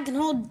the lag can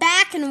hold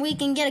back and we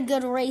can get a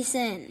good race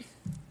in.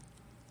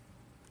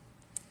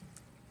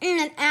 And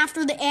then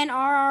after the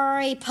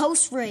NRRA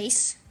post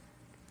race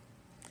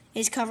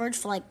is coverage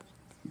for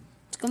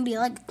it's gonna be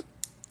like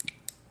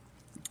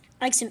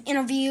some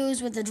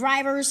interviews with the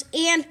drivers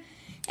and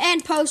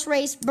post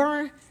race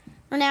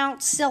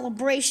burnout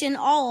celebration,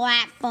 all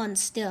that fun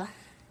stuff.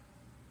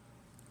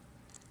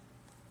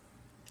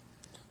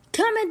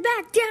 Coming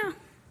back down.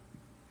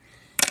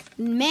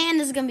 Man,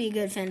 this is gonna be a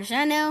good finish.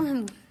 I know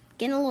I'm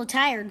getting a little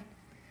tired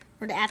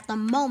at the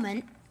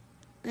moment.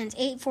 And it's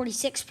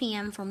 8:46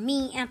 p.m. for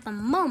me at the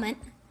moment.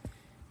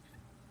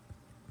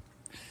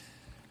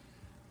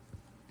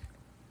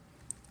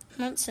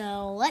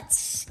 So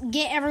let's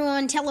get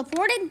everyone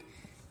teleported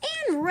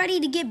and ready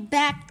to get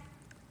back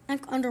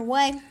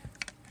underway.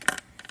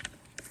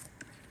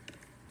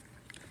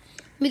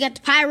 We got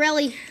the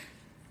Pirelli.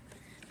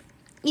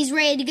 He's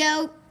ready to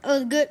go. Oh,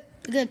 the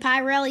good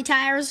Pirelli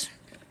tires.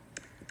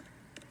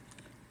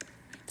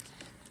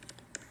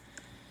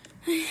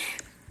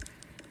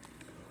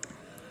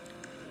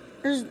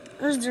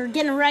 They're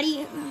getting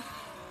ready.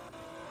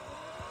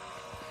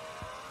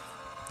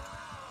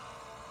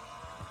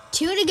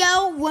 2 to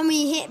go when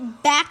we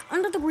hit back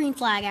under the green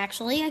flag,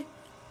 actually.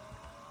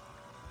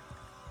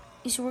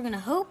 So we're going to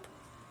hope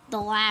the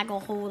lag will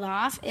hold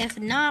off. If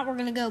not, we're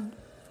going to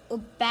go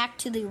back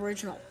to the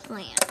original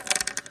plan.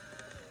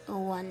 A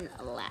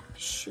 1-lap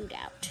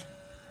shootout.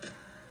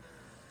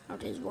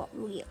 That is what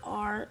we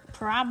are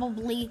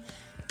probably,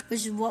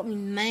 which is what we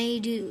may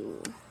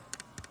do.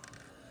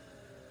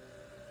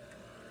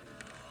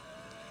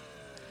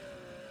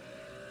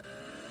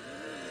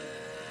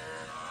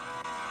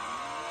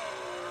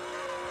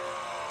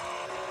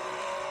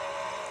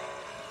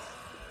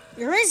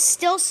 There is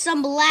still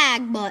some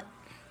lag, but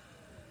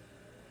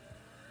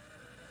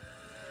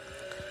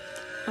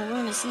we're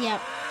going to see how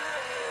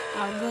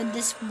good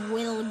this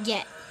will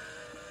get.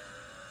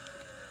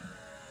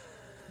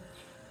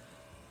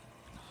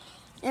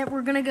 And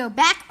we're going to go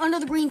back under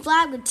the green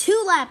flag with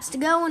 2 laps to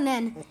go, and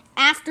then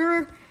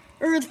after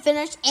the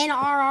finish,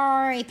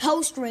 NRRA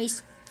post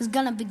race is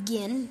going to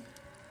begin.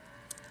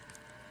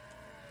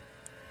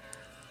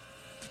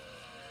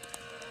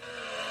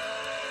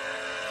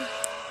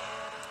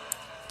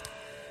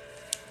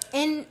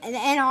 In the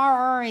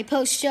NRRA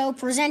post show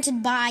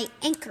presented by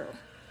Anchor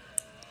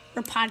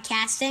for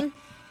podcasting.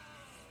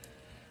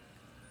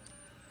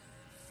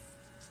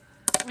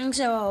 And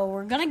so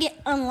we're gonna get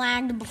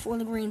unlagged before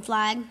the green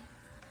flag.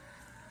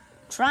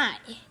 Try.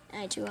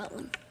 But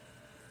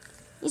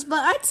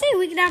I'd say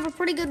we could have a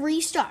pretty good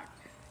restart.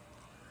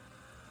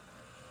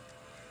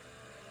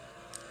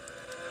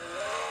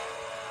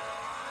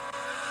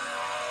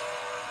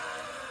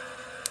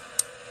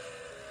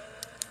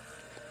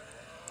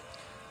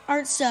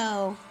 Alright,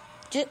 so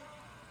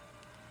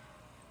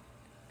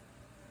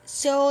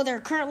they're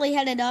currently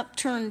headed up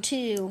turn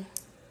 2.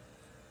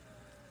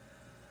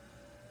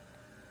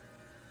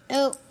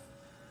 Oh.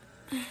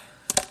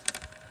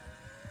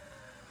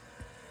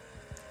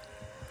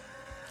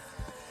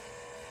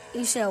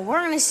 So we're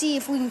going to see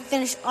if we can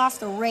finish off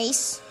the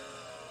race.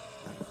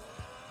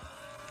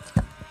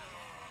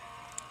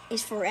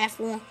 It's for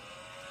F1,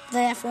 the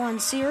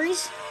F1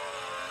 series.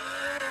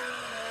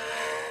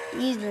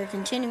 These are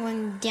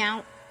continuing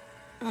down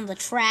on the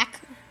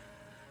track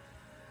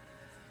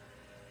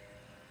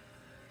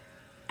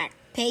at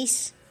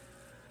pace.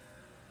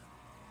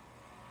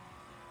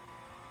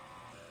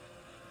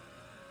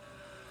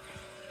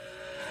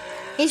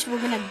 So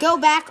we're gonna go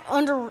back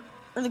under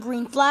the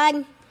green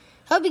flag.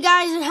 Hope you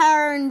guys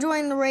are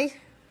enjoying the race.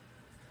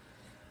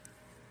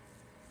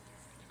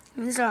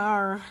 These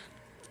are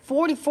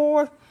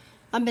 44.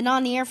 I've been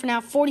on the air for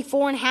now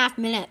 44 and a half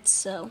minutes,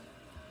 so.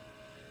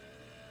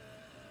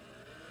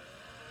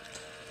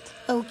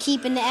 Oh,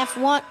 keeping the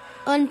F1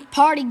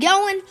 party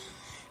going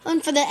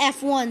for the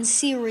F1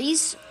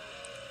 series.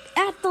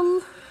 I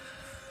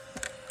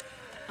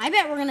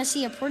bet we're going to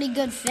see a pretty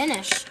good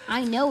finish.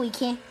 I know we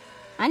can.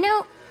 I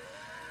know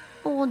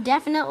we'll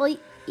definitely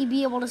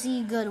be able to see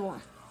a good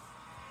one.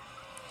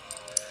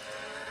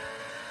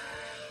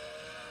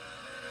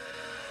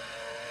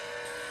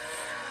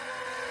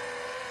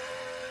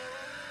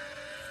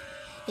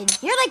 And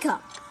here they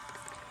come.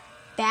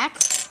 Back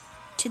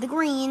to the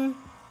green.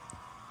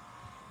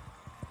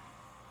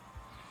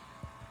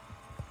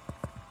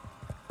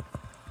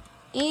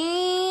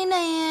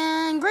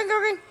 And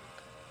green.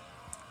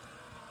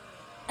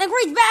 And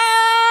green's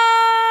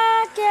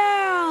back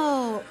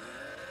out.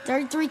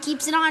 33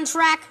 keeps it on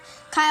track.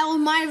 Kyle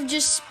might have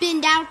just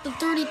spinned out the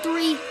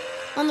 33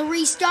 on the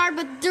restart,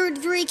 but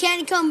 33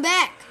 can't come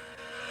back.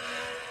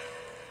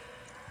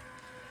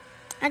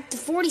 At the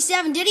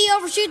 47, did he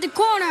overshoot the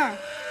corner?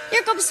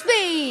 Here comes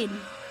speed.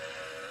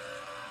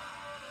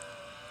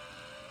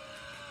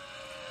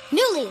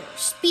 New leader,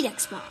 Speed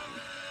X Bomb.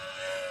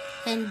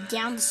 And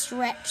down the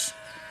stretch.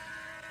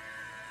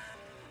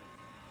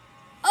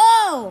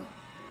 Oh!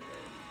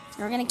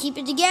 We're going to keep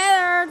it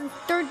together.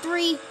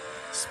 33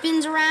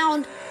 spins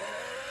around.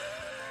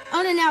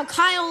 Oh no, now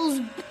Kyle's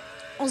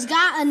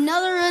got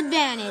another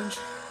advantage.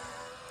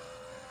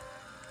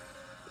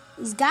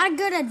 He's got a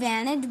good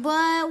advantage,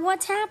 but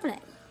what's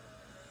happening?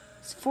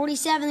 It's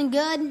 47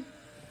 good.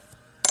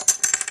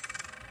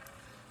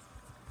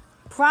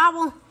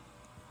 Problem.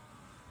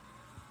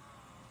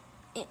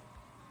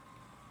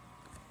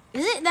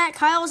 Is it that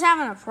Kyle's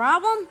having a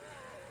problem?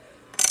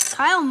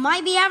 Kyle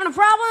might be having a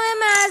problem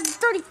as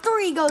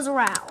 33 goes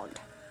around.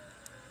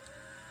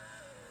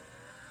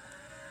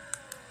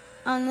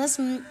 On this,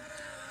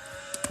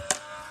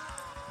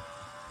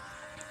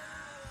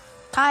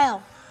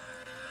 Kyle,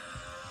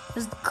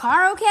 is the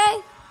car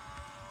okay?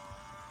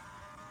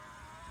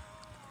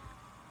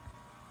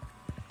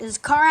 Is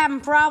the car having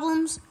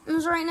problems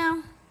right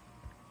now?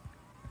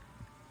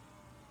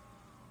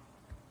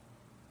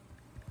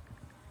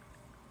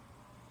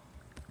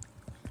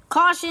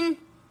 Caution.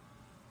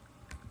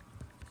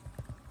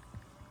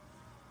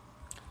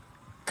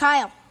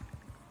 Kyle.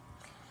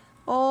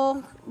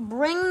 Oh,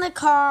 bring the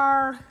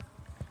car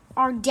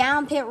or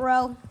down pit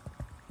row.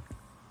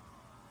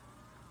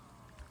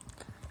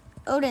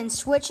 Oh, then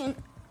switch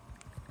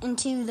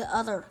into the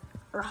other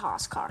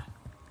Haas car.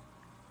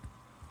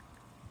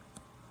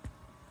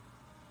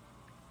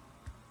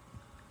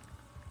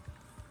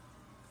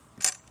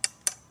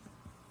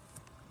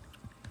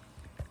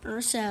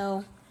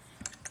 So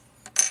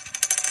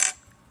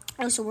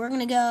we're going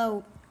to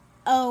go,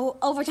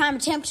 overtime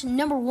attempt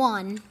number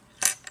 1.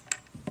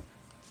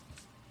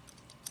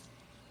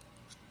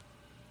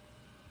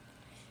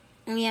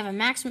 And we have a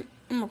maximum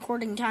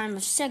recording time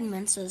of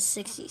segments of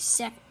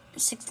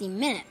 60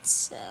 minutes.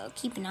 So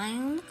keep an eye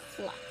on the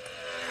clock.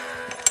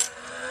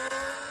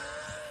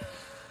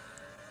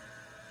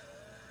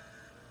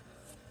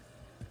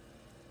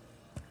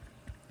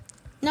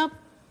 Nope.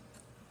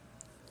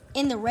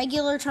 In the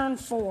regular turn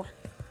 4.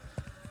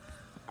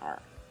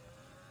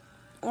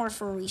 Or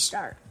for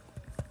restart.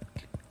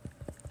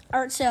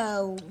 Alright,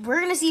 so we're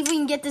going to see if we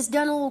can get this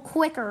done a little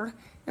quicker.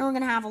 Then we're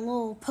going to have a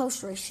little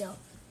post-race show.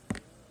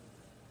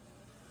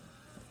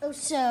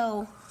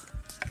 So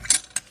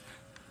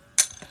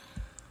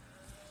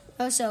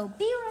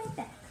be right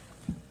back.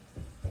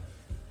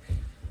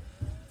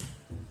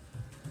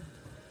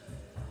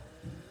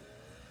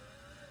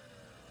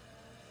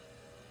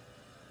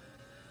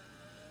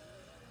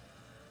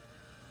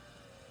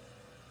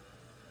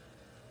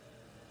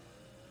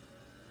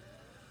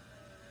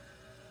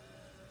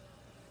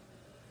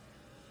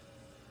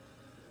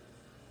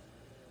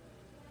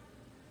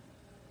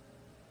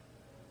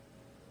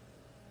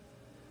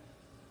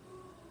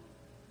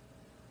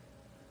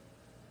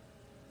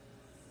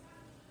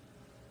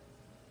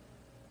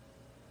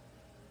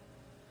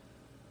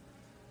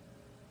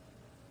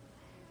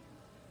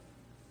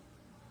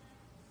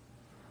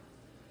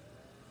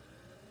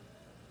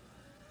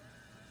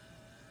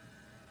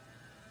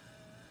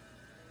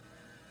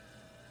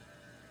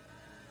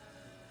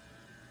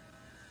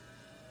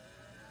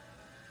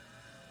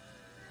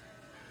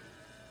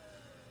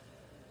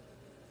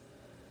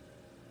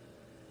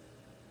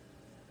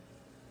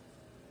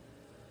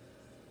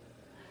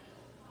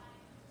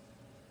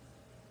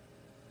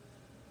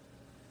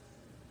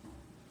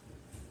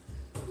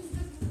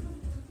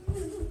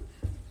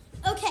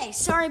 Okay,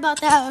 sorry about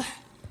that.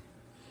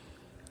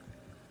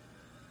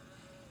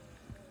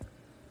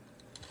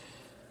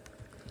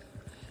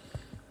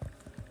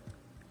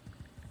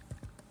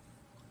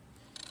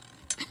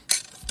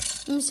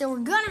 And so we're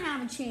gonna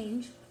have a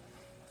change.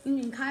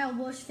 Union Kyle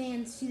Busch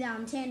fans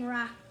 2010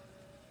 rock.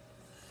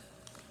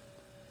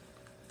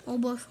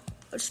 Old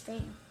Busch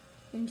fan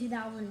in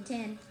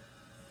 2010.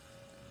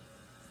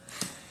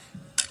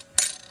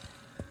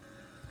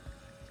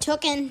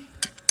 Taken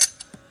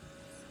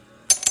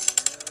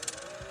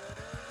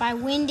by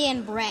Wind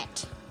and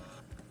Brett.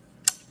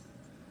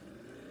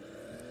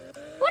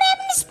 What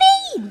happened to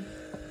speed?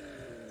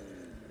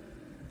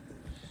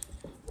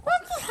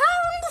 What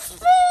happened to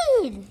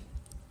speed?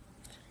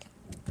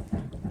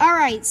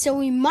 Alright, so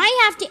we might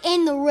have to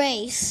end the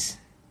race.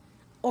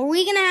 Are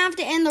we going to have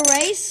to end the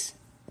race?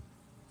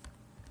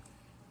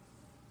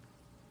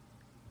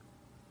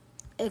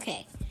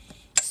 Okay.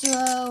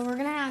 So we're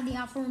going to have the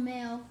Alfa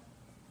Romeo.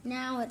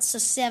 Now it's a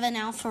 7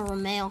 Alfa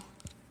Romeo.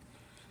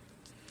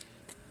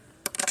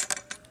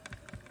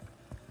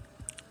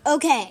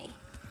 Okay.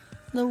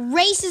 The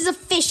race is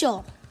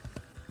official.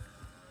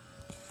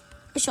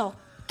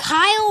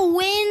 Kyle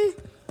wins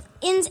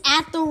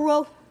at the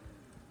row.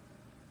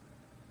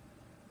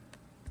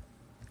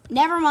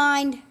 Never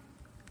mind.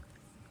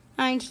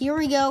 And here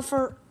we go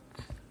for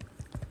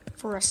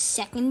a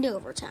second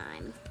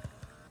overtime.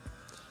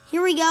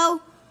 Here we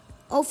go.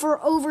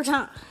 For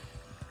overtime.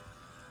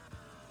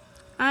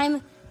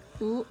 time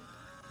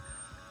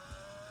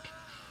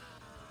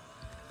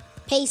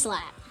pace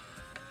lap.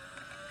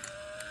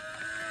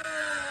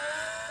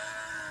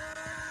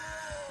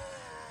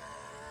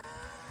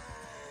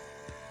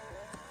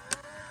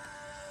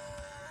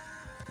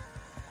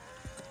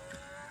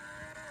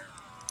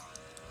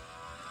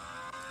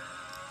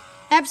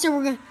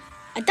 So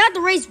I thought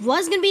the race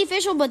was going to be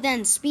official, but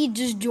then Speed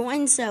just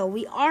joined, so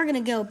we are going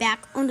to go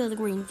back under the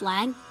green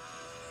flag.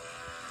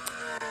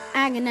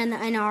 And then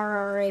in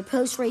our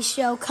post-race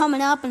show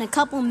coming up in a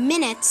couple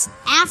minutes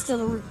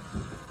after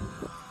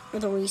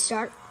the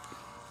restart.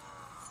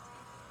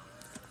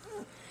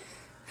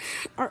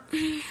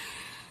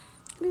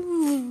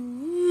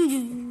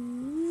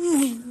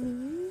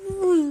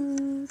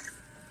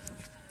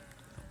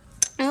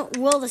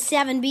 Will the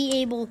 7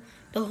 be able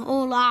to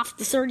hold off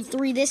the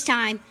 33 this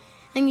time?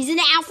 I'm using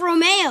the Alfa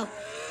Romeo.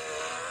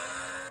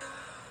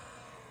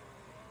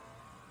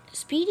 Is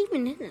Speed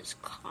even in his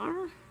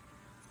car?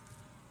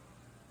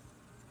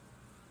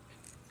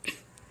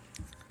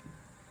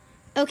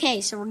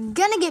 Okay, so we're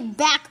gonna get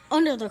back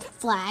under the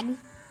flag.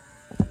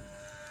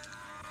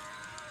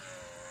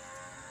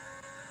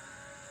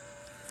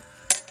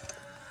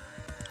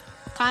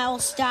 Kyle,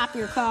 stop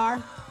your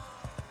car.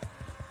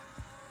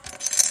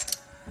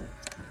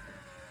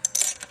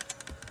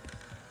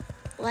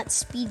 Let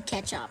Speed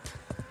catch up.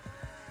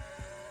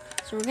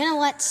 So we're gonna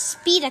let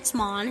Speed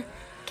Xmon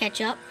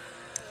catch up.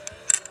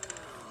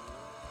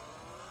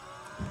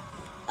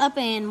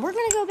 And we're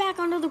gonna go back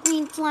under the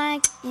green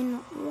flag in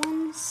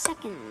 1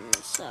 second.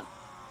 So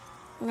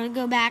we're gonna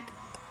go back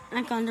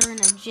under in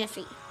a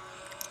jiffy.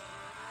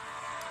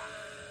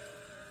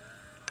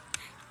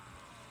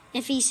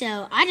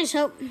 So I just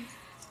hope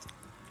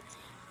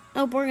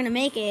we're gonna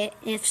make it.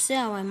 If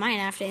so, I might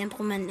have to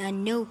implement a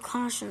no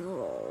caution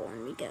rule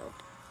when we go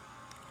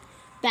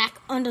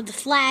back under the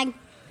flag.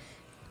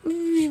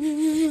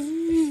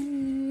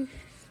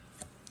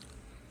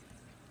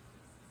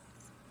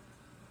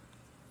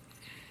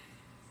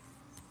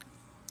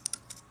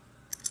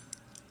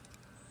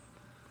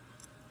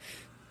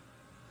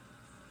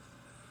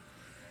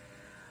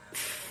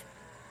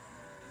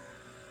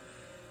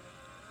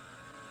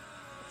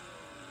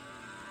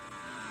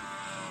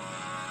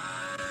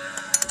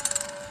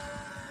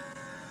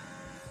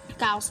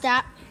 Kyle,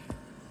 stop.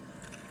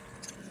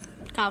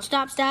 Kyle,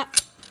 stop.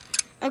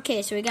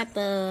 Okay, so we got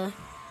the...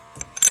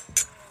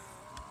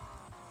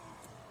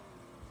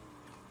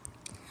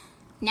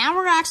 Now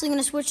we're actually going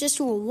to switch this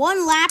to a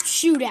one-lap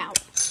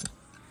shootout.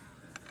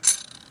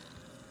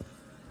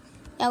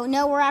 Oh,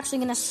 no, we're actually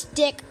going to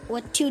stick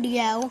with 2 to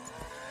go.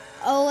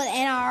 Oh,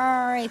 and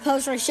our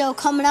post-race show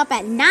coming up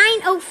at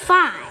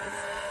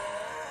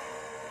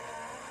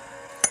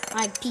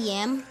 9:05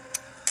 p.m.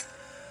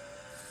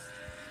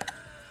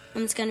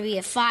 And it's going to be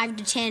a 5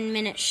 to 10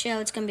 minute show.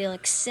 It's going to be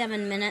like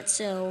 7 minutes,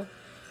 so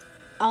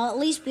I'll at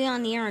least be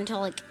on the air until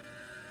like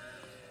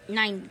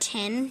 9 to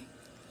 10.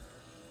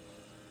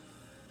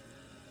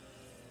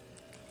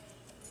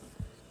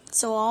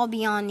 So I'll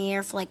be on the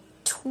air for like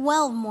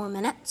 12 more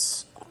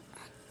minutes.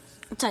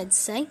 That's what I'd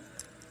say.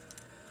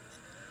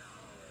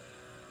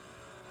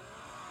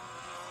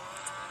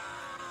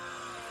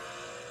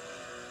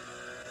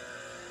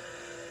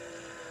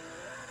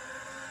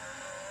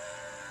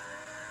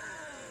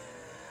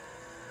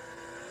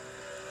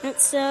 And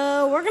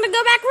so we're going to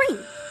go back green.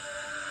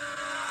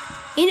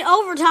 In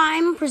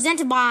overtime,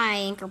 presented by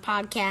Anchor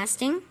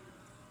Podcasting.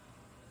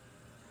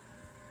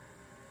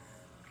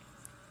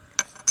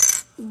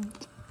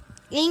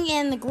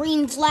 And the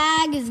green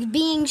flag is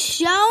being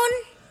shown.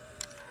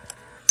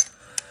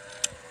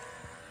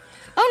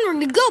 Oh, and we're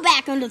going to go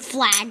back under the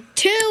flag.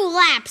 2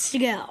 laps to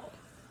go.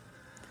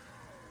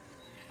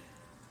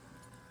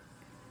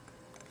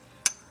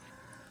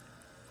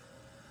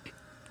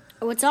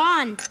 Oh, it's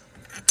on.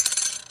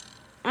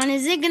 And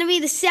is it going to be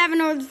the 7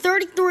 or the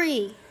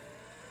 33?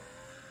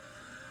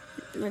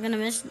 We're going to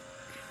miss.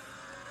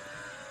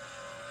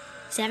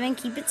 7,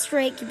 keep it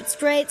straight.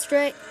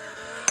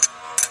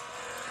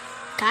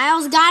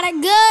 Kyle's got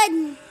it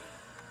good.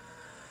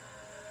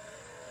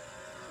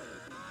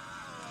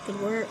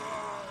 Good work.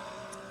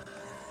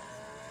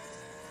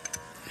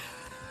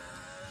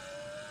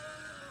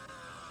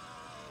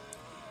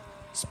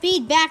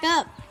 Speed, back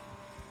up.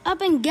 Up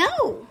and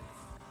go.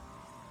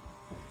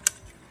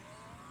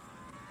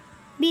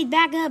 Speed,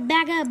 back up.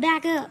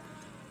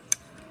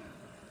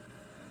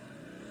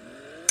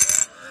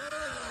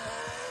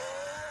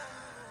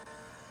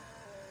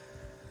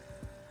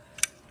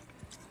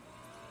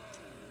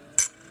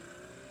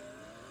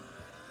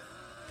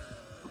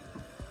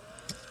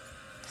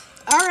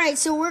 Alright,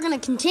 so we're going to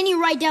continue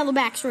right down the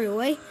back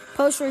straightaway.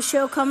 Post-race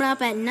show coming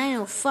up at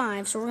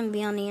 9:05, so we're going to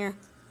be on the air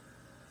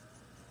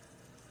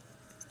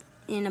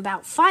in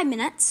about 5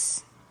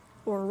 minutes,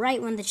 or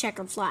right when the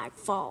checkered flag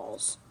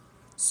falls.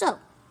 So,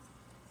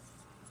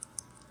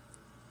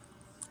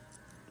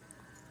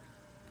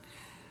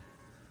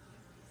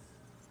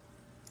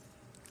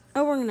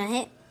 we're going to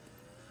hit.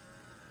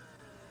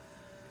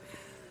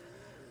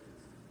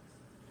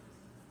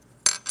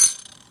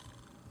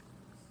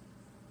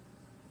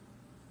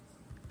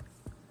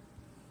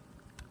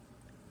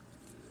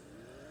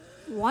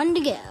 1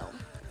 to go.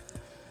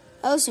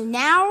 Oh, so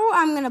now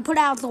I'm going to put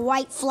out the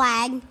white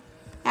flag.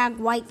 That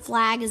white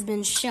flag has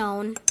been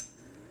shown.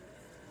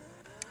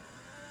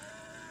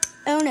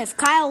 Oh, and if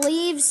Kyle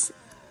leaves...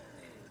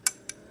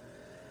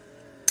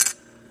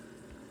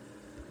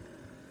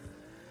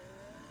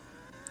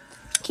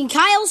 Can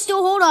Kyle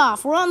still hold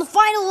off? We're on the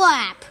final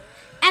lap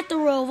at the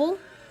Roval.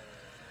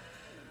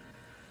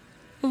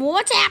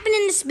 What's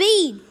happening to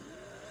speed?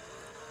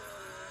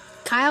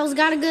 Kyle's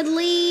got a good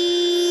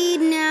lead.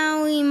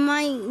 Now he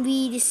might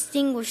be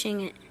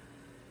distinguishing it.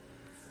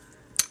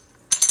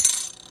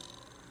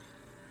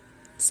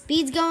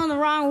 Speed's going the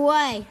wrong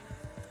way.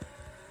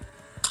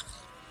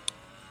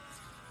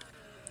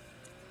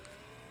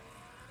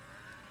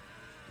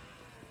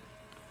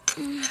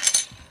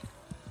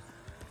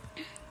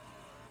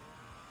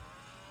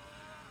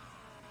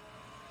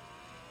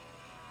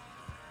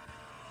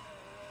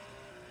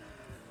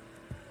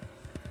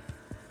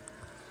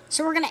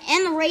 So we're going to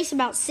end the race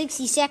about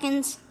 60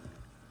 seconds.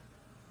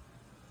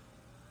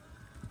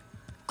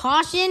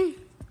 Caution.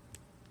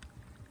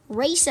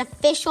 Race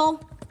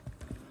official.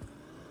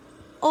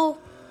 Oh,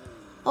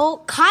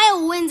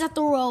 Kyle wins at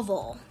the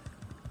Roval.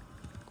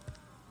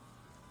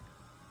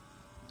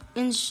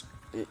 In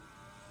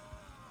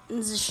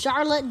the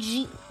Charlotte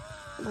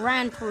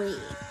Grand Prix.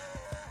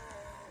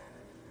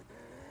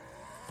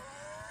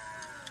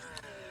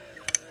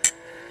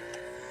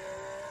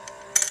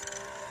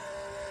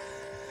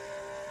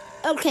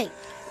 Okay.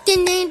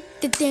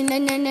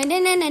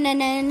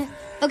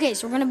 Okay,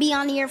 so we're going to be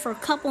on the air for a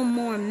couple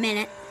more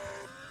minutes.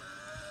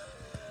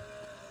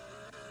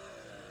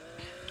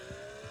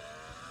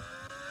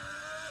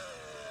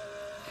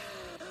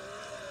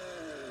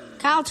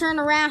 Kyle, turn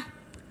around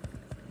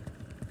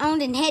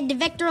and head to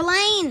Victor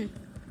Lane.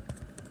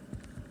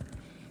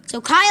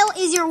 So Kyle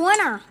is your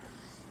winner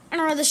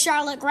of the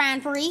Charlotte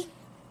Grand Prix.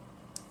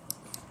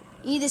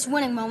 This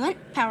winning moment,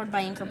 powered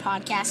by Anchor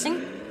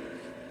Podcasting.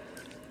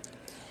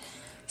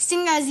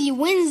 Seeing as he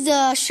wins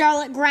the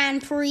Charlotte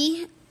Grand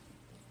Prix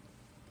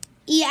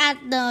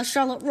at the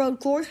Charlotte Road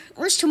Course,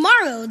 or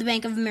tomorrow, the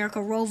Bank of America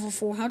Roval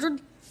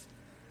 400.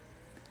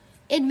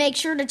 And make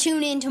sure to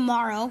tune in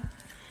tomorrow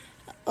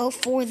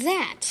for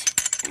that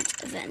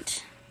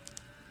event.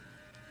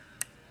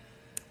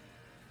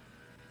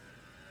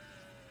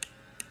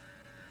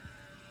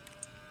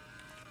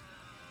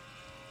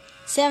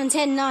 Seven's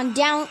heading on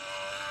down.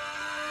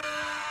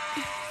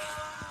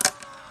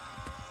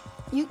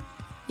 You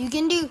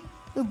can do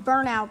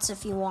burnouts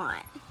if you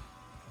want.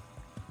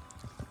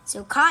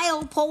 So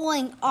Kyle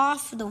pulling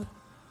off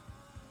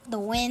the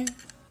win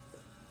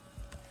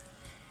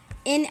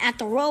in at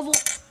the Roval.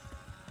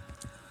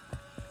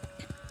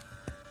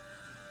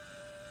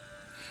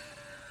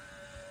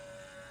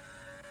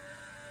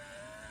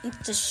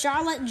 It's the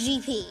Charlotte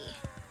GP.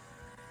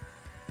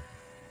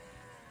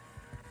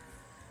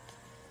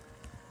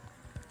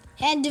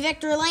 Head to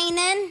Victor Lane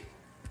then.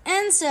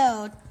 And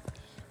so,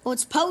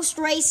 it's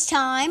post-race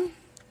time.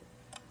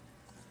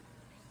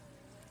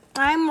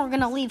 We're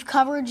going to leave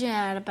coverage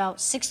at about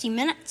 60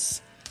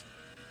 minutes.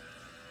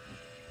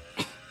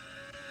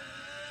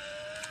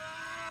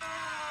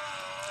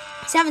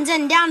 Seven's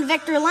heading down to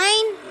Victor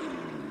Lane.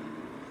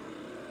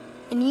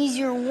 And he's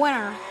your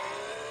winner.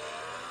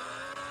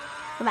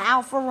 The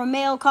Alfa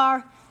Romeo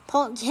car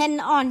heading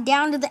on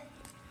down to the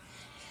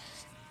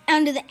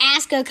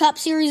ASCA Cup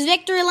Series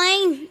Victory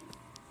Lane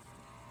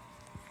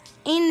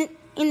in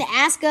the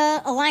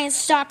ASCA Alliance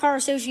Stock Car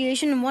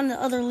Association and one of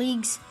the other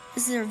leagues.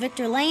 This is their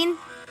Victor Lane.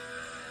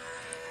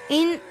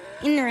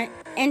 They're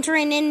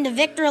entering into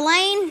Victor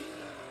Lane,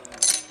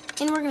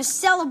 and we're gonna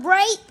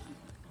celebrate.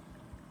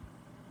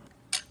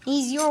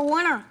 He's your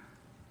winner.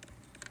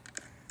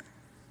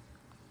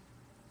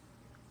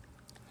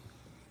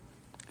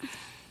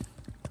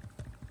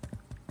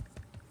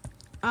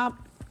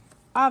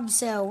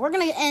 So we're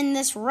going to end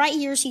this right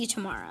here. See you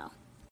tomorrow.